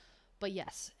 But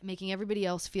yes, making everybody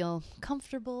else feel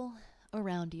comfortable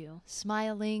around you,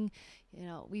 smiling.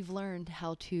 We've learned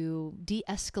how to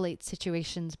de-escalate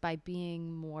situations by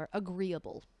being more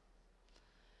agreeable.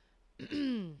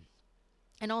 And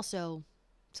also,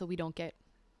 so we don't get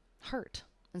hurt,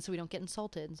 and so we don't get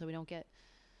insulted, and so we don't get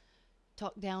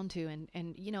talked down to,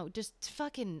 and just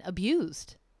fucking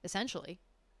abused, essentially.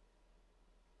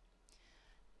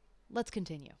 Let's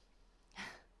continue.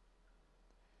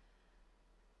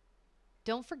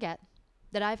 Don't forget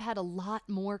that I've had a lot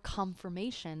more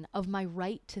confirmation of my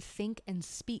right to think and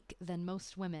speak than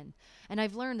most women. And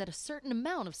I've learned that a certain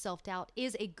amount of self-doubt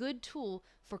is a good tool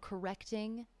for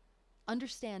correcting,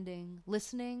 understanding,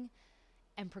 listening,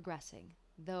 and progressing.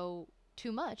 Though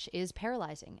too much is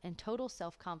paralyzing, and total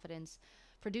self-confidence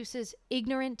produces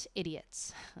ignorant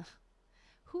idiots.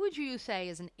 Who would you say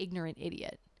is an ignorant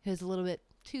idiot who's a little bit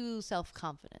too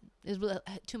self-confident, is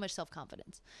too much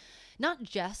self-confidence? Not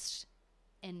just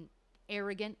an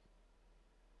arrogant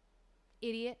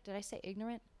idiot. Did I say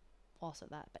ignorant? Also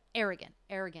that, but arrogant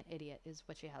idiot is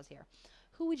what she has here.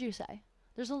 Who would you say?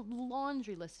 There's a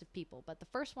laundry list of people, but the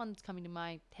first one that's coming to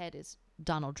my head is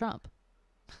Donald Trump.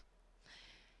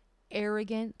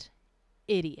 Arrogant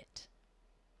idiot.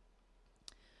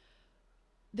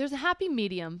 There's a happy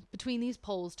medium between these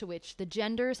poles to which the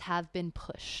genders have been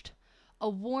pushed. A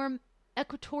warm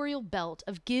equatorial belt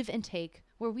of give and take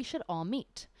where we should all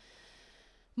meet.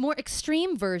 More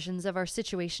extreme versions of our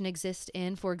situation exist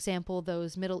in, for example,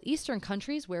 those Middle Eastern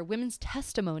countries where women's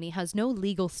testimony has no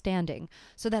legal standing,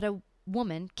 so that a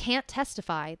woman can't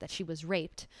testify that she was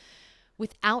raped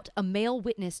without a male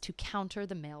witness to counter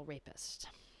the male rapist.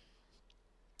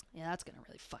 Yeah, that's going to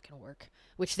really fucking work,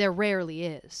 which there rarely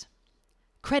is.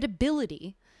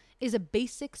 Credibility is a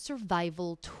basic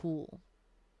survival tool.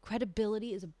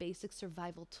 Credibility is a basic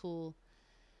survival tool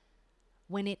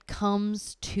when it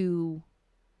comes to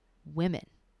women.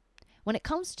 When it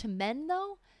comes to men,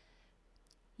 though,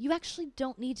 you actually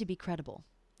don't need to be credible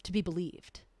to be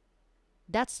believed.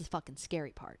 That's the fucking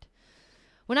scary part.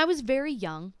 When I was very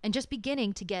young and just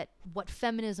beginning to get what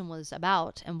feminism was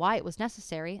about and why it was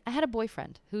necessary, I had a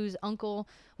boyfriend whose uncle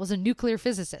was a nuclear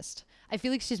physicist. I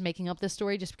feel like she's making up this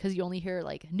story just because you only hear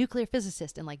like nuclear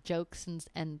physicist and like jokes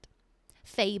and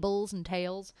fables and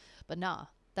tales. But nah,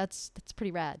 that's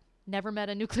pretty rad. Never met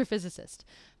a nuclear physicist.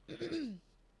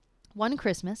 One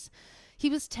Christmas, he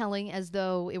was telling, as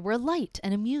though it were a light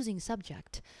and amusing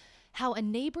subject, how a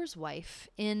neighbor's wife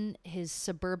in his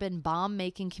suburban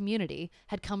bomb-making community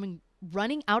had come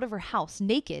running out of her house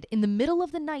naked in the middle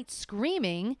of the night,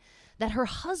 screaming that her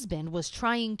husband was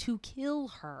trying to kill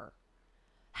her.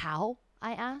 How?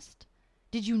 I asked.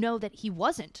 Did you know that he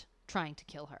wasn't trying to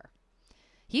kill her?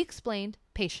 He explained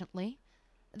patiently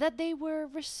that they were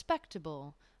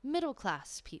respectable,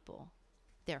 middle-class people.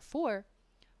 Therefore,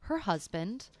 her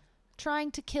husband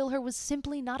trying to kill her was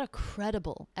simply not a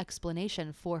credible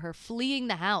explanation for her fleeing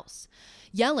the house,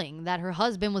 yelling that her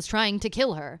husband was trying to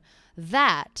kill her,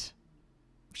 that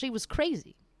she was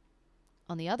crazy.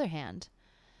 On the other hand,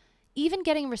 even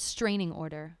getting a restraining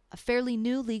order, a fairly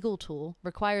new legal tool,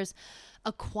 requires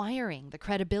acquiring the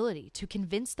credibility to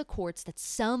convince the courts that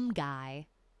some guy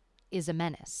is a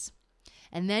menace,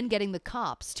 and then getting the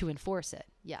cops to enforce it.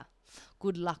 Yeah,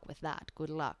 good luck with that. Good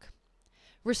luck.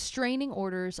 Restraining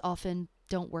orders often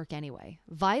don't work anyway.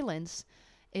 Violence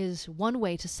is one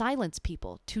way to silence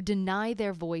people, to deny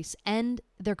their voice and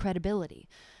their credibility,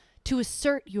 to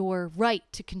assert your right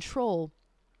to control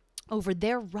over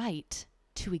their right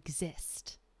to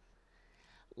exist.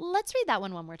 Let's read that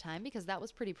one more time because that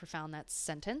was pretty profound, that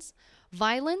sentence.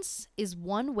 Violence is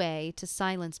one way to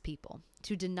silence people,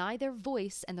 to deny their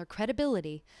voice and their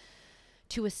credibility,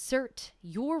 to assert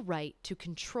your right to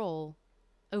control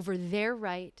over their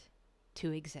right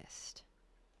to exist.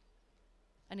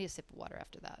 I need a sip of water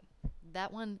after that.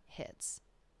 That one hits.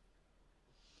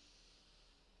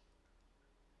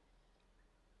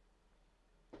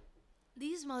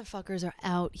 These motherfuckers are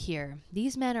out here.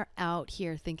 These men are out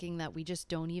here thinking that we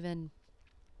don't even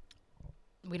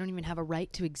have a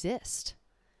right to exist.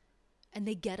 And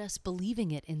they get us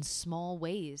believing it in small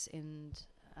ways and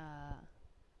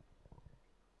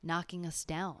knocking us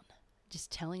down. Just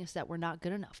telling us that we're not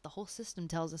good enough. The whole system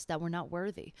tells us that we're not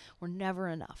worthy. We're never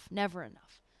enough. Never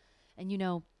enough. And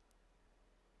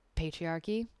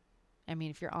patriarchy. I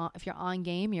mean, if you're on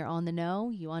game, you're on the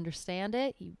know, you understand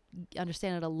it. You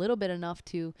understand it a little bit enough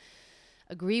to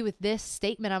agree with this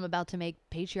statement I'm about to make.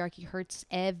 Patriarchy hurts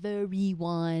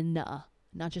everyone.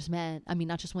 Not just men. I mean,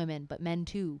 not just women, but men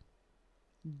too.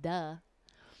 Duh.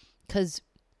 Because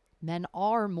men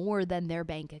are more than their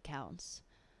bank accounts.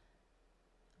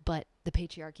 But the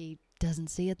patriarchy doesn't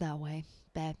see it that way.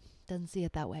 Babe, doesn't see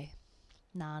it that way.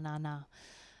 Nah.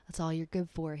 That's all you're good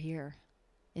for here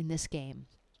in this game.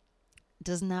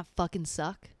 Doesn't that fucking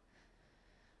suck?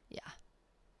 Yeah.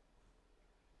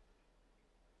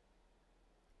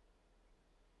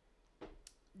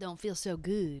 Don't feel so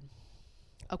good.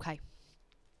 Okay.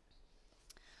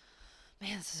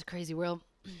 Man, this is a crazy world.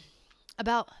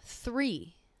 About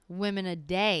 3 women a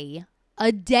day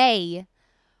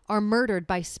are murdered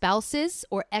by spouses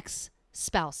or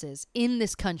ex-spouses in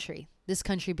this country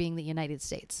being the United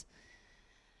States.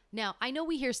 Now, I know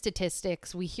we hear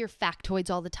statistics, we hear factoids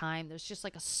all the time. There's just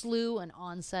like a slew and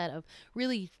onset of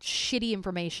really shitty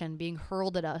information being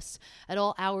hurled at us at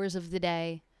all hours of the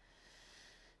day.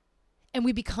 And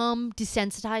we become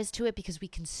desensitized to it because we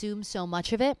consume so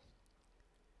much of it.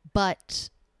 But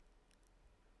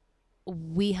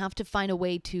we have to find a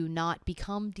way to not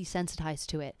become desensitized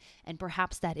to it. And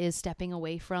perhaps that is stepping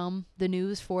away from the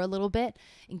news for a little bit,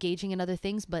 engaging in other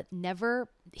things, but never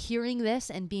hearing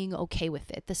this and being okay with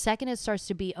it. The second it starts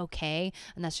to be okay,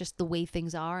 and that's just the way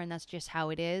things are, and that's just how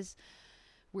it is,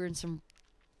 we're in some,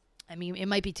 I mean, it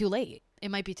might be too late.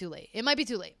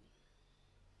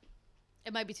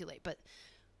 But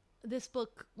this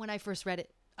book, when I first read it,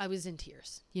 I was in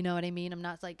tears. You know what I mean? I'm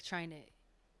not like trying to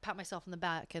pat myself on the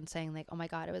back and saying like, oh my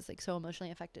God, I was like so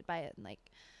emotionally affected by it. And like,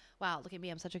 wow, look at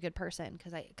me. I'm such a good person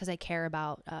because I care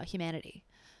about humanity.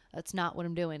 That's not what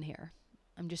I'm doing here.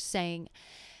 I'm just saying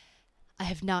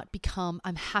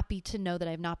I'm happy to know that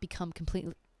I've not become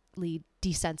completely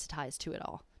desensitized to it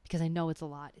all because I know it's a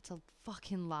lot. It's a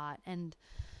fucking lot. And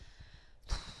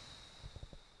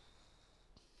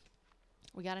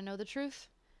we got to know the truth.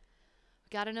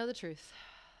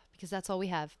 Because that's all we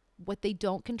have. What they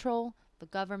don't control, the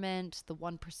government, the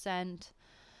 1%,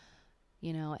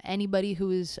 anybody who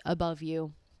is above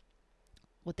you,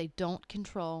 what they don't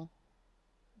control,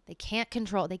 they can't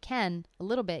control, they can a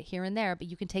little bit here and there, but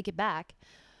you can take it back,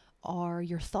 are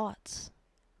your thoughts,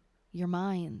 your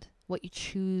mind, what you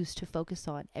choose to focus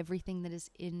on, everything that is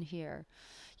in here.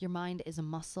 Your mind is a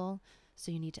muscle,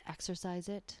 so you need to exercise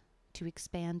it to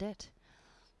expand it.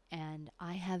 And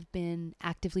I have been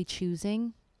actively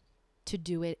choosing to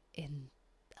do it in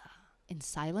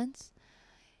silence,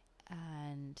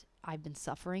 and I've been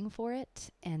suffering for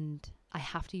it, and I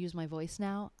have to use my voice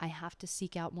now. I have to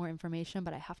seek out more information,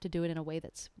 but I have to do it in a way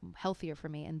that's healthier for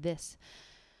me. And this,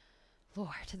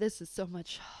 Lord, this is so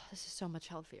much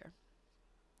healthier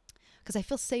because I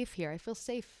feel safe here. I feel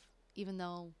safe even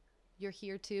though you're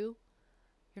here too.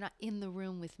 You're not in the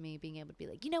room with me being able to be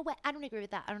like, you know what? I don't agree with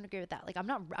that. Like, I'm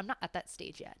not at that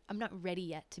stage yet. I'm not ready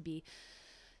yet to be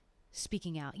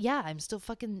speaking out. Yeah, I'm still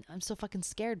fucking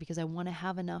scared because I want to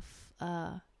have enough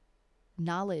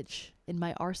knowledge in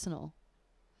my arsenal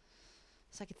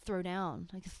so I could throw down.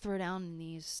 In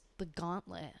the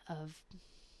gauntlet of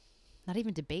not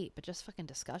even debate, but just fucking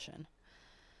discussion.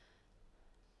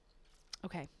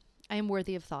 Okay. I am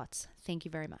worthy of thoughts. Thank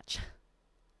you very much.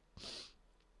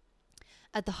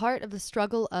 At the heart of the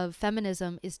struggle of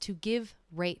feminism is to give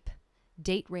rape,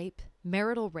 date rape,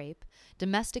 marital rape,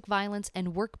 domestic violence,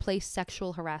 and workplace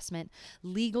sexual harassment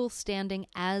legal standing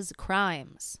as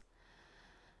crimes.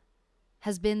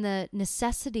 Has been the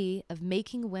necessity of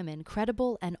making women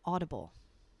credible and audible.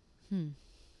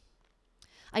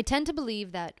 I tend to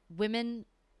believe that women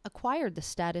acquired the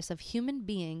status of human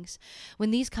beings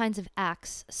when these kinds of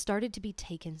acts started to be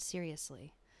taken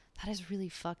seriously. That is really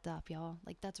fucked up, y'all.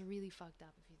 Like, that's really fucked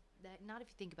up. Not if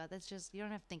you think about it. That's just, you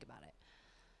don't have to think about it.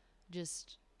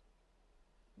 Just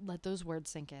let those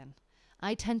words sink in.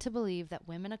 I tend to believe that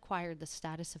women acquired the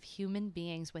status of human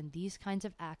beings when these kinds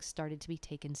of acts started to be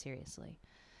taken seriously.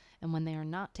 And when they are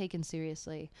not taken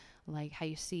seriously, like how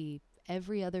you see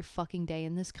every other fucking day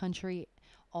in this country,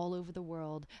 all over the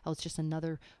world, how it's just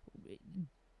another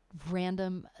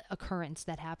random occurrence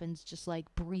that happens, just like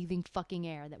breathing fucking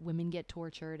air, that women get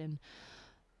tortured and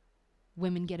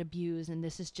women get abused, and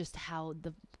this is just how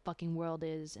the fucking world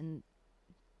is. And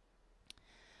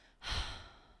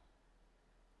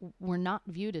we're not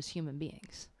viewed as human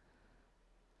beings.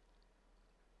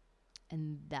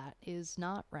 And that is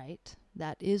not right.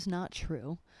 That is not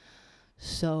true.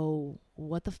 So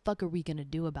what the fuck are we going to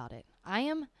do about it? I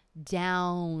am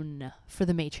down for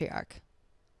the matriarch.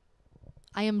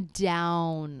 I am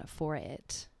down for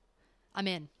it. I'm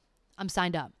in. I'm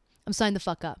signed up. I'm signed the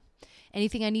fuck up.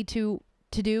 Anything I need to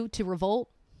do to revolt,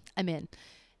 I'm in.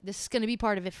 This is going to be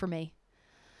part of it for me.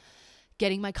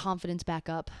 Getting my confidence back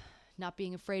up. Not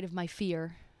being afraid of my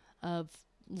fear of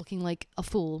looking like a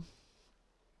fool.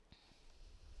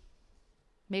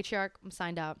 Matriarch, I'm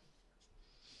signed up.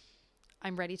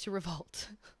 I'm ready to revolt.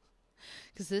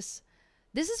 Because this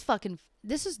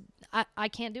is, I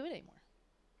can't do it anymore.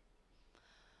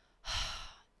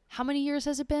 How many years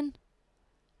has it been?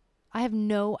 I have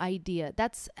no idea.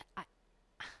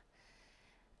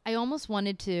 I almost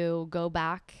wanted to go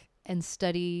back and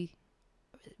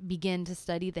begin to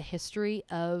study the history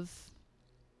of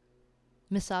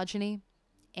misogyny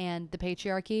and the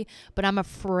patriarchy, but I'm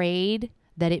afraid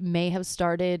that it may have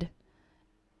started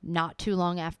not too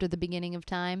long after the beginning of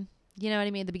time. You know what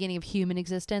I mean? The beginning of human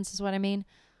existence is what I mean.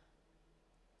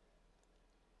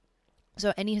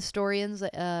 So any historians,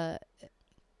 can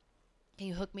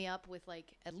you hook me up with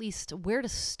like at least where to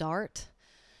start?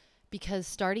 Because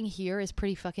starting here is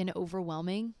pretty fucking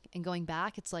overwhelming, and going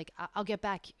back, it's like I'll get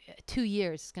back 2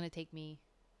 years. It's gonna take me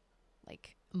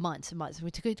like months and months.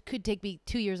 It could take me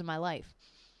 2 years of my life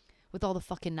with all the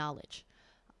fucking knowledge.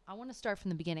 I want to start from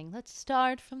the beginning. Let's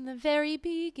start from the very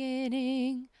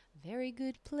beginning. Very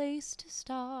good place to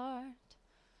start.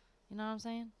 You know what I'm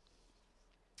saying?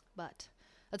 But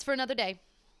that's for another day.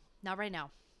 Not right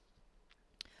now.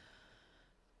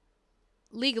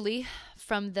 Legally,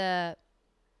 when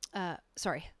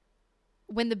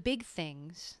the big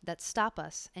things that stop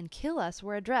us and kill us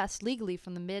were addressed legally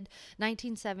from the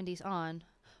mid-1970s on,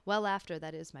 well after,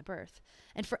 that is, my birth.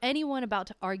 And for anyone about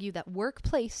to argue that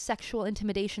workplace sexual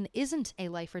intimidation isn't a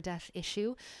life or death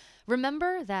issue,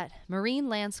 remember that Marine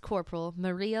Lance Corporal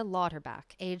Maria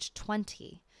Lauterbach, aged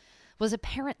 20, was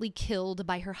apparently killed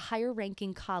by her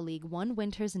higher-ranking colleague one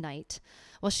winter's night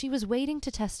while she was waiting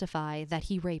to testify that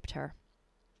he raped her.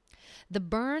 The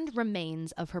burned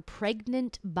remains of her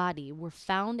pregnant body were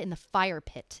found in the fire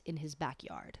pit in his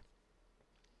backyard.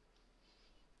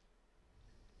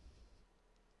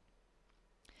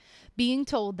 Being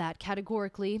told that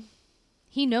categorically,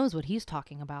 he knows what he's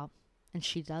talking about, and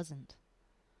she doesn't.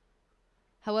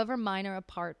 However minor a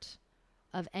part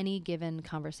of any given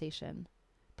conversation,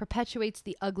 perpetuates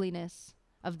the ugliness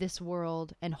of this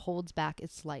world and holds back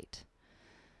its light.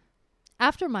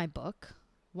 After my book,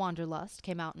 Wanderlust,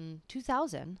 came out in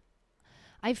 2000,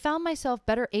 I found myself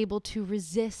better able to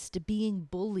resist being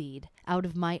bullied out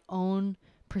of my own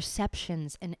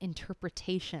perceptions and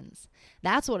interpretations.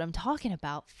 That's what I'm talking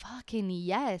about. Fucking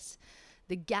yes.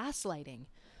 The gaslighting.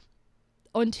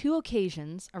 On 2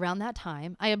 occasions around that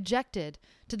time, I objected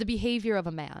to the behavior of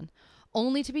a man,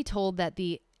 only to be told that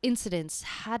the incidents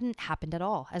hadn't happened at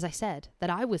all. As I said, that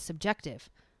I was subjective,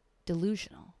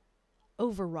 delusional,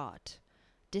 overwrought,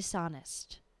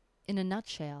 dishonest, in a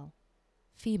nutshell,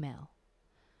 female.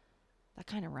 That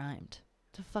kind of rhymed.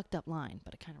 It's a fucked up line,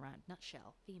 but it kind of rhymed.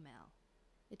 Nutshell, female.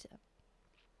 It's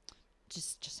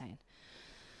just saying.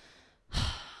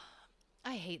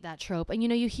 I hate that trope. And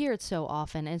you hear it so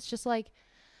often. And it's just like,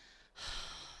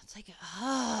 it's like,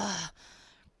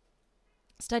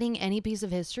 studying any piece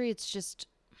of history,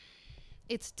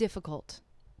 it's difficult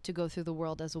to go through the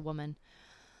world as a woman.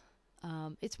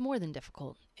 It's more than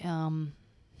difficult.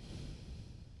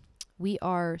 We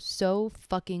are so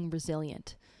fucking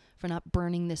resilient for not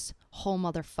burning this whole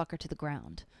motherfucker to the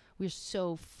ground. We're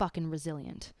so fucking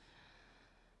resilient.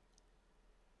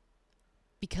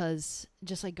 Because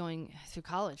just like going through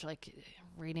college, like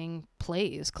reading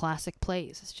plays, classic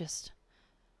plays, it's just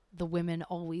the women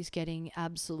always getting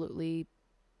absolutely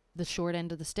the short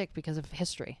end of the stick because of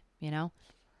history,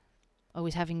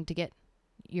 Always having to get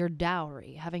your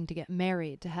dowry, having to get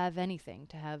married, to have anything,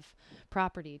 to have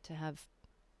property, to have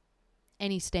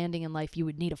any standing in life. You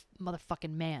would need a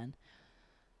motherfucking man.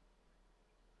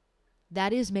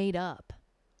 That is made up,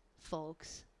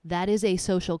 folks. That is a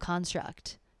social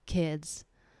construct, kids.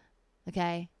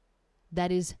 Okay?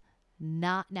 That is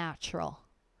not natural.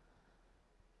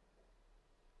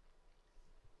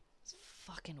 It's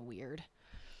fucking weird.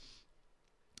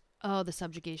 Oh, the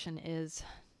subjugation is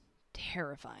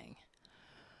terrifying.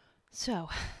 So,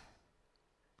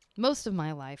 most of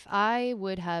my life, I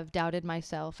would have doubted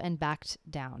myself and backed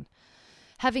down.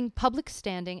 Having public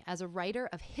standing as a writer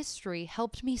of history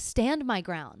helped me stand my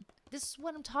ground. This is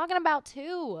what I'm talking about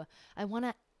too. I want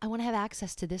to have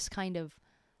access to this kind of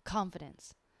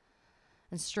confidence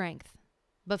and strength.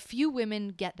 But few women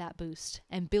get that boost,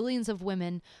 and billions of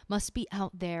women must be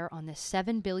out there on this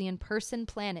 7 billion person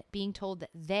planet being told that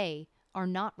they are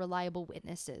not reliable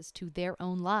witnesses to their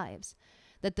own lives,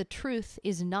 that the truth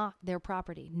is not their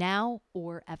property, now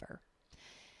or ever.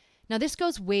 Now, this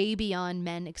goes way beyond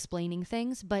men explaining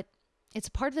things, but it's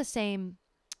part of the same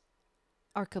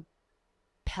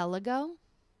archipelago.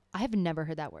 I have never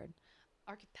heard that word.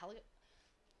 Archipelago.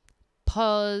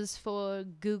 Pause for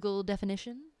Google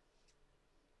definition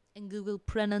and Google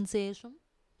pronunciation.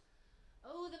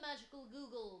 Oh, the magical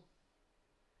Google.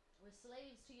 We're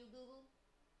slaves to you, Google.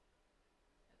 Okay.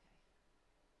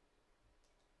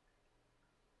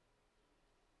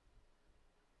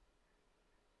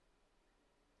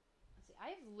 Let's see. I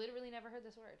have literally never heard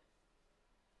this word.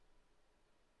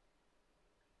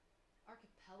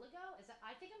 Archipelago? Is that?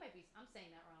 I think I'm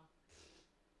saying that wrong.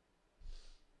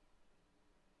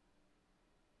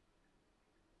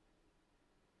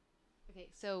 Okay,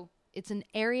 so it's an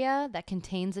area that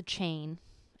contains a chain.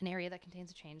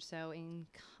 So in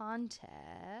context,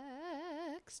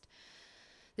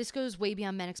 this goes way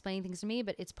beyond men explaining things to me,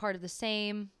 but it's part of the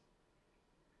same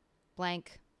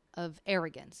blank of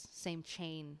arrogance. Same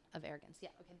chain of arrogance.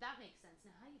 Yeah, okay, that makes sense.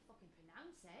 Now, how do you fucking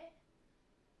pronounce it?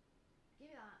 Give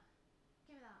me that.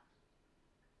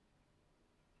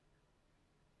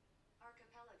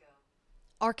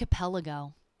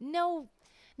 Archipelago.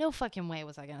 No fucking way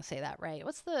was I going to say that right.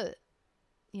 What's the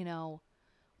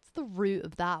root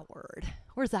of that word?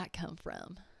 Where's that come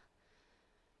from?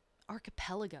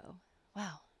 Archipelago.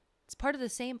 Wow. It's part of the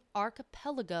same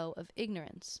archipelago of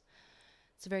ignorance.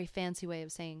 It's a very fancy way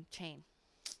of saying chain.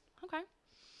 Okay.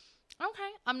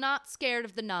 I'm not scared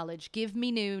of the knowledge. Give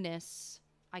me newness.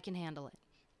 I can handle it.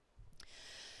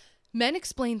 Men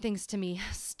explain things to me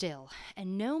still,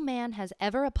 and no man has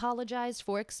ever apologized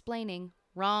for explaining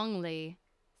wrongly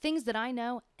things that I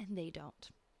know and they don't.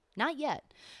 Not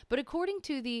yet. But according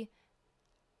to the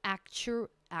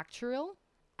actuarial,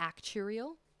 I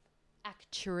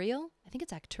think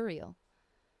it's actuarial.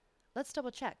 Let's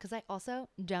double check, because I also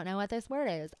don't know what this word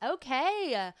is.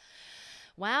 Okay.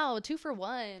 Wow, 2 for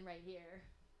 1 right here.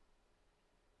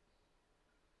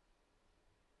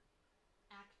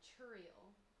 Actuarial.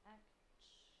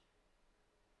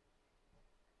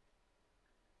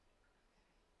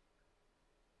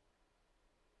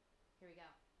 Here we go.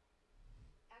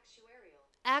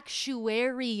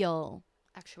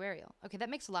 Actuarial. Okay, that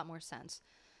makes a lot more sense.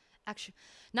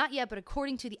 Not yet, but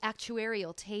according to the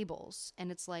actuarial tables.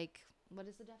 And it's like, what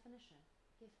is the definition?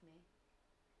 Give me.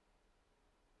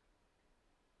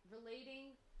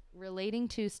 Relating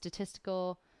to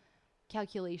statistical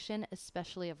calculation,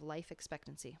 especially of life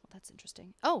expectancy. Well, that's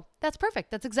interesting. Oh, that's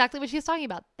perfect. That's exactly what she's talking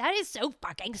about. That is so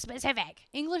fucking specific.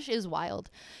 English is wild,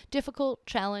 difficult,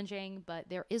 challenging, but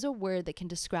there is a word that can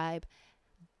describe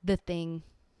the thing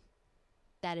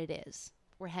that it is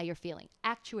or how you're feeling.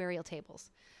 Actuarial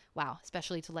tables. Wow,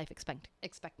 especially to life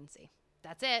expectancy.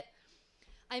 That's it.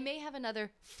 I may have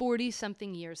another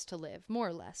 40-something years to live, more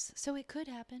or less, so it could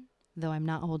happen, though I'm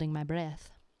not holding my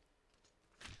breath.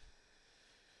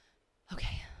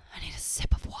 Okay, I need a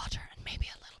sip of water and maybe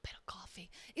a little bit of coffee.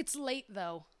 It's late,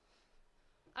 though.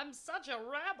 I'm such a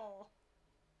rebel.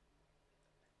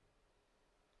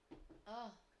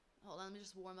 Oh, Hold on, let me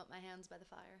just warm up my hands by the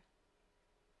fire.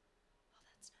 Oh,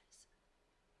 that's nice.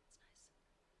 That's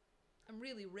nice. I'm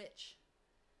really rich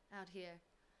out here.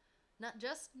 Not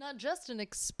just an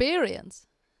experience,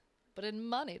 but in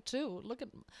money too. Look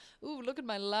at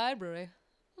my library.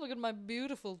 Look at my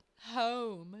beautiful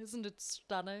home. Isn't it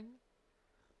stunning?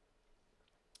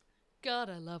 God,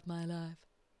 I love my life.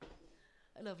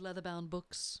 I love leather-bound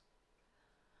books.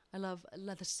 I love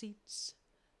leather seats.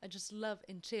 I just love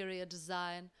interior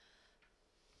design.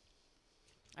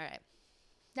 All right.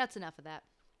 That's enough of that.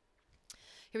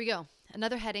 Here we go.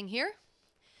 Another heading here.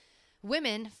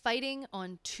 Women fighting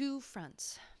on two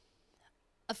fronts.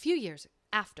 A few years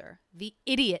after the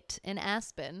idiot in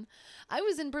Aspen, I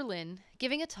was in Berlin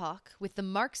giving a talk with the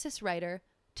Marxist writer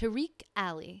Tariq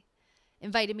Ali.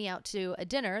 Invited me out to a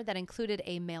dinner that included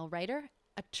a male writer,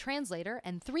 a translator,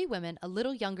 and 3 women a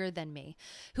little younger than me,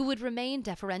 who would remain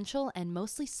deferential and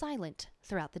mostly silent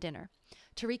throughout the dinner.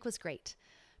 Tariq was great.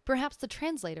 Perhaps the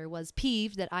translator was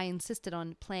peeved that I insisted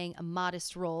on playing a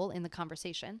modest role in the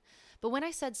conversation, but when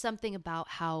I said something about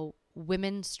how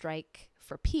women strike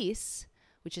for peace,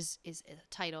 which is a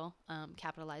title,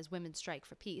 capitalized, Women Strike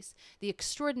for Peace, the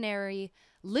extraordinary,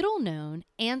 little-known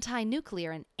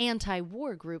anti-nuclear and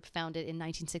anti-war group founded in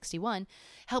 1961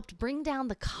 helped bring down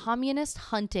the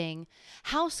communist-hunting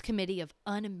House Committee of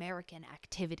Un-American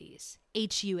Activities,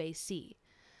 HUAC.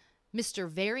 Mr.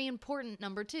 Very Important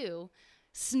Number 2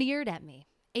 sneered at me.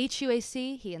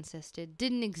 HUAC, he insisted,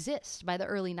 didn't exist by the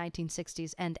early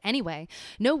 1960s, and anyway,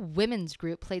 no women's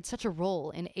group played such a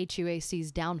role in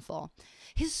HUAC's downfall.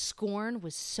 His scorn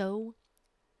was so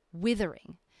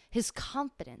withering, his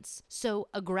confidence so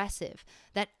aggressive,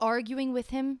 that arguing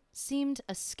with him seemed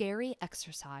a scary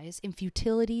exercise in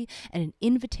futility and an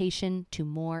invitation to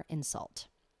more insult.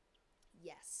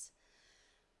 Yes,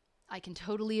 I can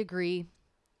totally agree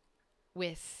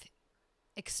with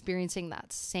experiencing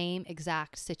that same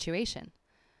exact situation.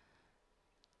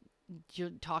 You're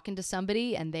talking to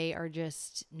somebody and they are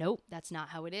just, nope, that's not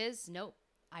how it is. Nope,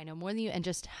 I know more than you. And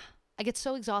just, I get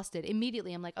so exhausted.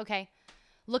 Immediately, I'm like, okay,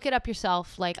 look it up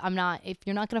yourself. Like, if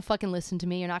you're not going to fucking listen to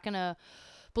me, you're not going to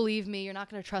believe me, you're not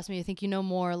going to trust me, you think you know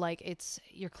more, like,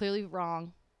 you're clearly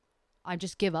wrong. I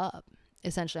just give up.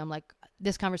 Essentially, I'm like,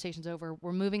 this conversation's over.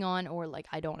 We're moving on, or like,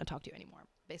 I don't want to talk to you anymore,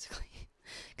 basically.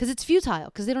 Because it's futile,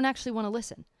 because they don't actually want to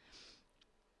listen.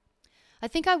 I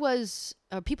think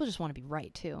people just want to be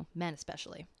right too, men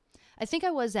especially. I think I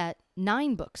was at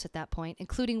 9 books at that point,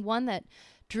 including one that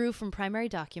drew from primary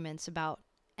documents about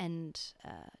and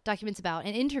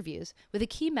interviews with a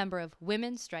key member of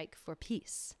Women Strike for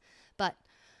Peace. But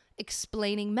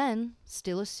explaining men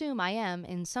still assume I am,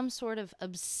 in some sort of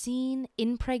obscene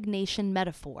impregnation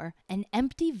metaphor, an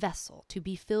empty vessel to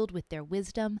be filled with their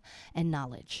wisdom and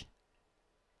knowledge.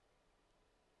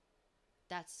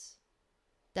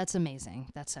 That's amazing,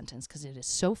 that sentence, because it is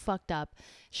so fucked up.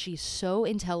 She's so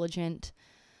intelligent,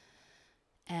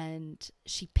 and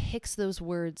she picks those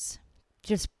words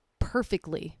just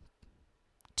perfectly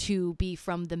to be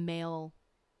from the male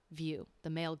view, the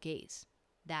male gaze.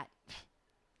 That,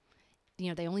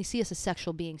 they only see us as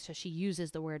sexual beings, so she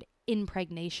uses the word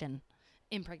impregnation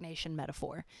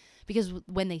metaphor. Because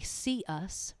when they see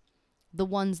us, the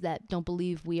ones that don't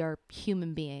believe we are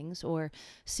human beings, or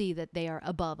see that they are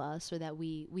above us, or that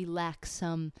we lack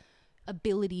some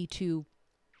ability to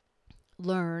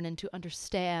learn and to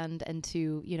understand, and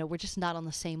to, we're just not on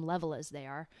the same level as they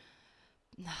are.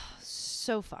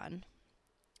 So fun.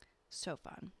 So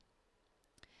fun.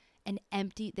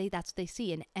 That's what they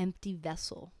see, an empty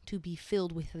vessel to be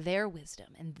filled with their wisdom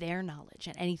and their knowledge,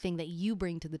 and anything that you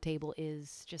bring to the table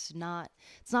is just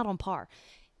it's not on par.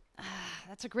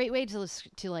 That's a great way to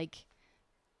like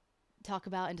talk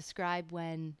about and describe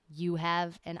when you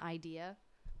have an idea,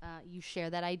 you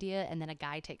share that idea, and then a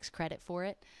guy takes credit for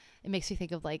it. It makes me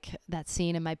think of like that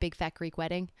scene in My Big Fat Greek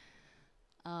Wedding.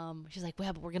 She's like,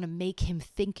 well, but we're gonna make him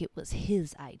think it was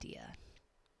his idea,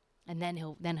 and then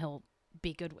he'll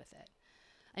be good with it.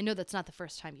 I know that's not the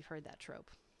first time you've heard that trope.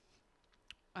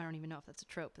 I don't even know if that's a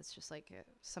trope. It's just like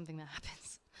something that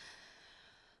happens.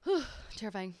 Whew,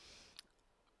 terrifying.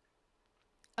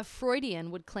 A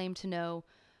Freudian would claim to know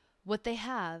what they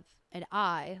have and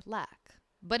I lack.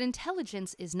 But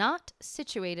intelligence is not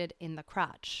situated in the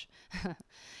crotch.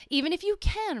 Even if you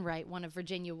can write one of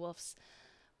Virginia Woolf's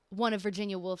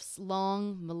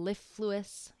long,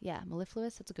 mellifluous,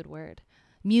 that's a good word,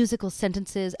 musical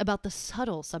sentences about the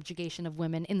subtle subjugation of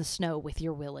women in the snow with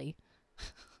your willy.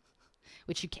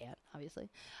 Which you can't, obviously.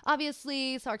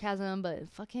 Obviously, sarcasm, but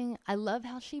fucking, I love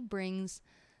how she brings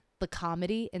the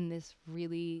comedy in this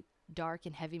really dark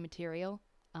and heavy material.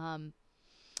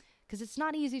 Because it's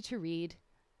not easy to read.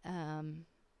 Um,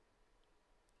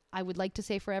 I would like to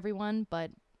say for everyone,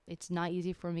 but it's not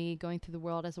easy for me going through the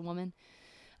world as a woman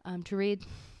to read.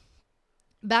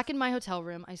 Back in my hotel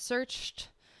room, I searched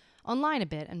online a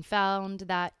bit and found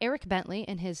that Eric Bentley,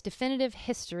 in his definitive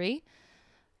history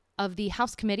of the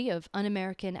House Committee of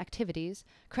Un-American Activities,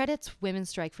 credits Women's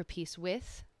Strike for Peace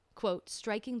with, quote,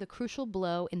 striking the crucial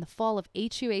blow in the fall of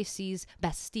HUAC's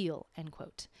Bastille, end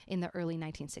quote, in the early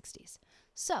 1960s.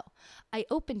 So I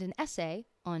opened an essay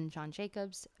on John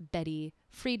Jacobs, Betty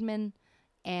Friedman,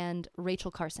 and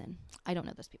Rachel Carson. I don't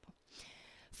know those people.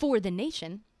 For The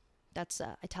Nation, that's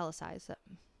italicized,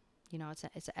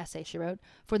 it's an essay she wrote,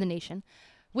 For The Nation,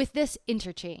 with this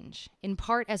interchange, in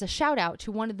part as a shout out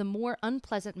to one of the more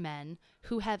unpleasant men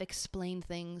who have explained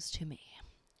things to me.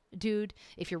 Dude,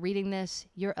 if you're reading this,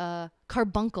 you're a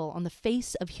carbuncle on the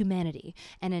face of humanity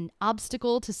and an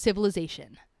obstacle to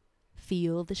civilization.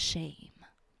 Feel the shame.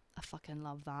 I fucking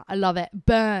love that. I love it.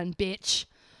 Burn, bitch.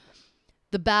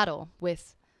 The battle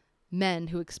with men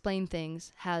who explain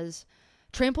things has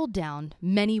trampled down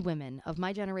many women of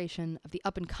my generation, of the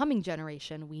up-and-coming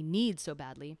generation we need so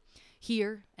badly,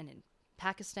 here and in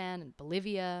Pakistan and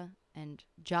Bolivia and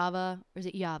Java, or is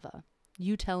it Java?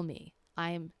 You tell me.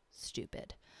 I'm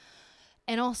stupid.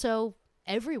 And also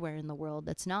everywhere in the world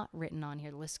that's not written on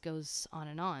here. The list goes on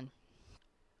and on.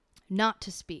 Not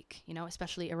to speak,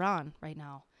 especially Iran right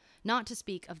now, not to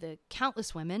speak of the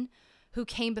countless women who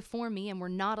came before me and were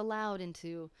not allowed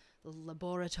into the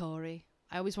laboratory.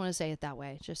 I always want to say it that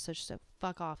way, just so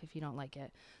fuck off if you don't like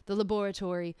it. The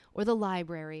laboratory or the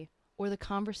library or the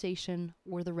conversation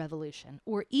or the revolution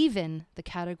or even the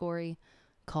category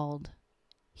called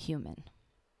human.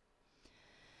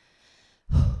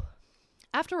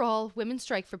 After all, Women's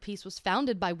Strike for Peace was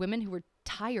founded by women who were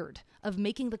tired of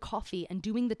making the coffee and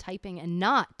doing the typing and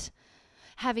not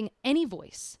having any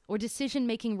voice or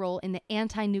decision-making role in the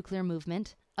anti-nuclear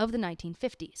movement of the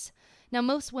 1950s. Now,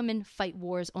 most women fight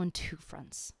wars on two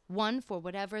fronts. One for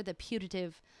whatever the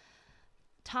putative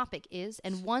topic is,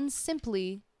 and one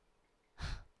simply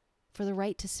for the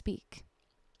right to speak,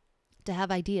 to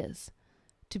have ideas,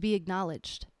 to be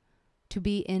acknowledged, to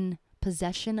be in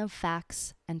possession of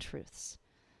facts and truths,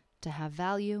 to have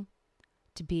value,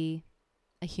 to be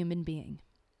a human being.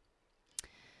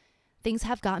 Things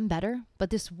have gotten better, but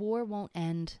this war won't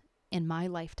end in my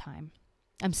lifetime.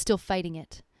 I'm still fighting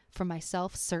it for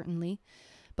myself, certainly,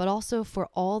 but also for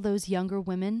all those younger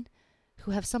women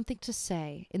who have something to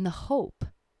say in the hope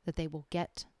that they will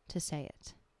get to say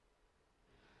it.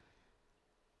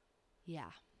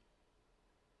 Yeah.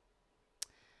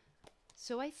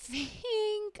 So I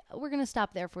think we're going to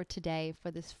stop there for today for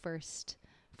this first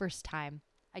time.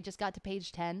 I just got to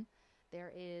page 10.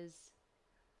 There is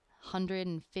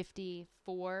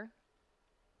 154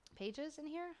 pages in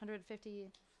here.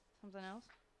 150 something else.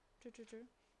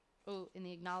 Oh, in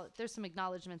the there's some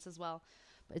acknowledgments as well.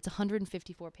 But it's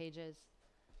 154 pages.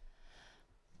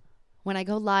 When I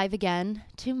go live again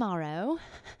tomorrow,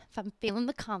 if I'm feeling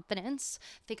the confidence,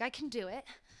 think I can do it,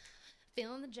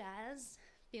 feeling the jazz,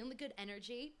 feeling the good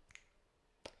energy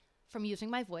from using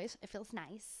my voice, it feels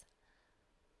nice.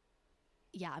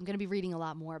 Yeah, I'm going to be reading a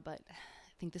lot more, but I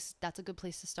think that's a good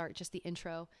place to start. Just the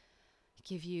intro,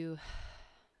 give you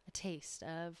a taste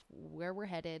of where we're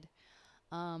headed.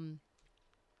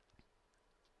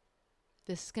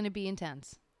 This is going to be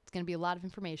intense. It's going to be a lot of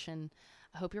information.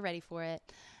 I hope you're ready for it.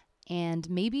 And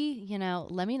maybe,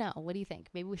 let me know. What do you think?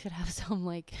 Maybe we should have some,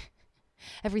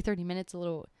 every 30 minutes, a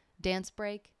little dance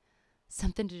break.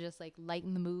 Something to just,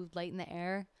 lighten the mood, lighten the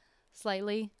air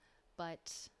slightly.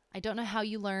 But I don't know how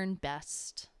you learn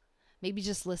best. Maybe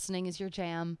just listening is your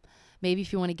jam. Maybe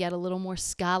if you want to get a little more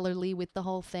scholarly with the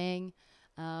whole thing,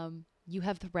 you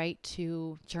have the right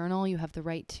to journal. You have the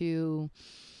right to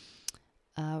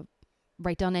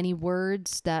write down any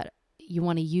words that you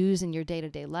want to use in your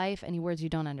day-to-day life, any words you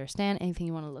don't understand, anything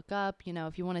you want to look up.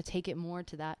 If you want to take it more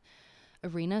to that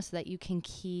arena so that you can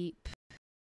keep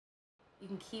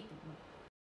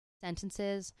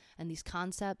sentences and these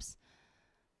concepts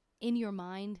in your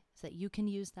mind so that you can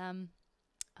use them.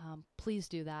 Please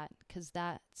do that, because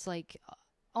that's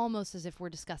almost as if we're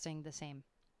discussing the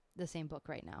same book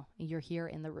right now. You're here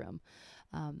in the room.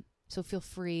 So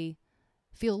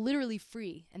feel literally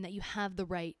free, and that you have the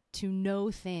right to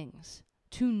know things,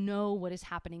 to know what is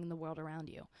happening in the world around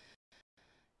you.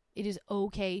 It is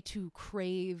okay to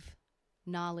crave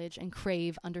knowledge and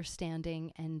crave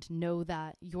understanding and know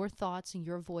that your thoughts and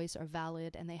your voice are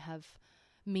valid and they have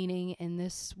meaning in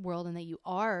this world, and that you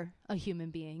are a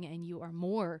human being and you are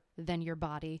more than your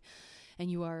body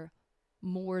and you are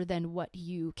more than what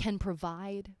you can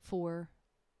provide for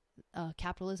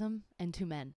capitalism and to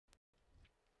men.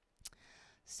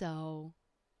 So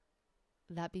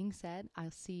that being said,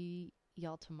 I'll see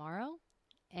y'all tomorrow.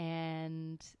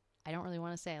 And I don't really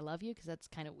want to say I love you because that's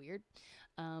kind of weird.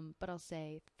 But I'll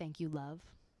say thank you, love.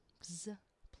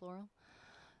 Plural.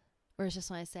 Or it's just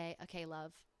when I say, okay,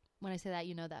 love. When I say that,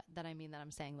 you know that I mean that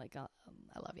I'm saying like I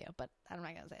love you. But I'm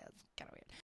not going to say it. It's kind of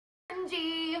weird.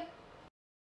 Cringy.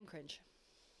 I'm cringe.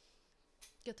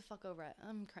 Get the fuck over it.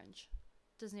 I'm cringe.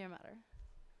 Doesn't even matter.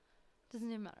 Doesn't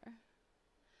even matter.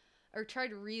 I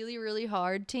tried really, really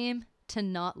hard, team, to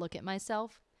not look at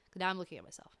myself. Now I'm looking at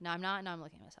myself. Now I'm not. Now I'm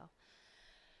looking at myself.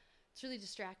 It's really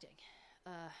distracting.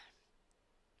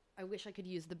 I wish I could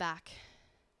use the back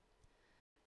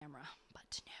camera,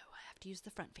 but no, I have to use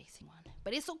the front-facing one.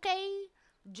 But it's okay.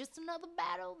 Just another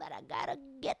battle that I gotta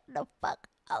get the fuck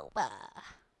over.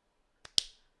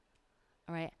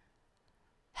 All right.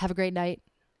 Have a great night,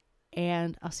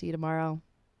 and I'll see you tomorrow.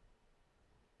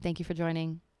 Thank you for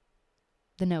joining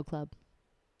the No Club.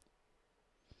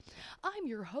 I'm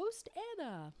your host,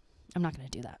 Anna. I'm not going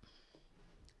to do that.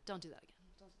 Don't do that again.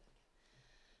 Don't do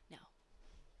that again. No.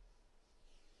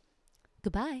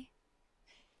 Goodbye.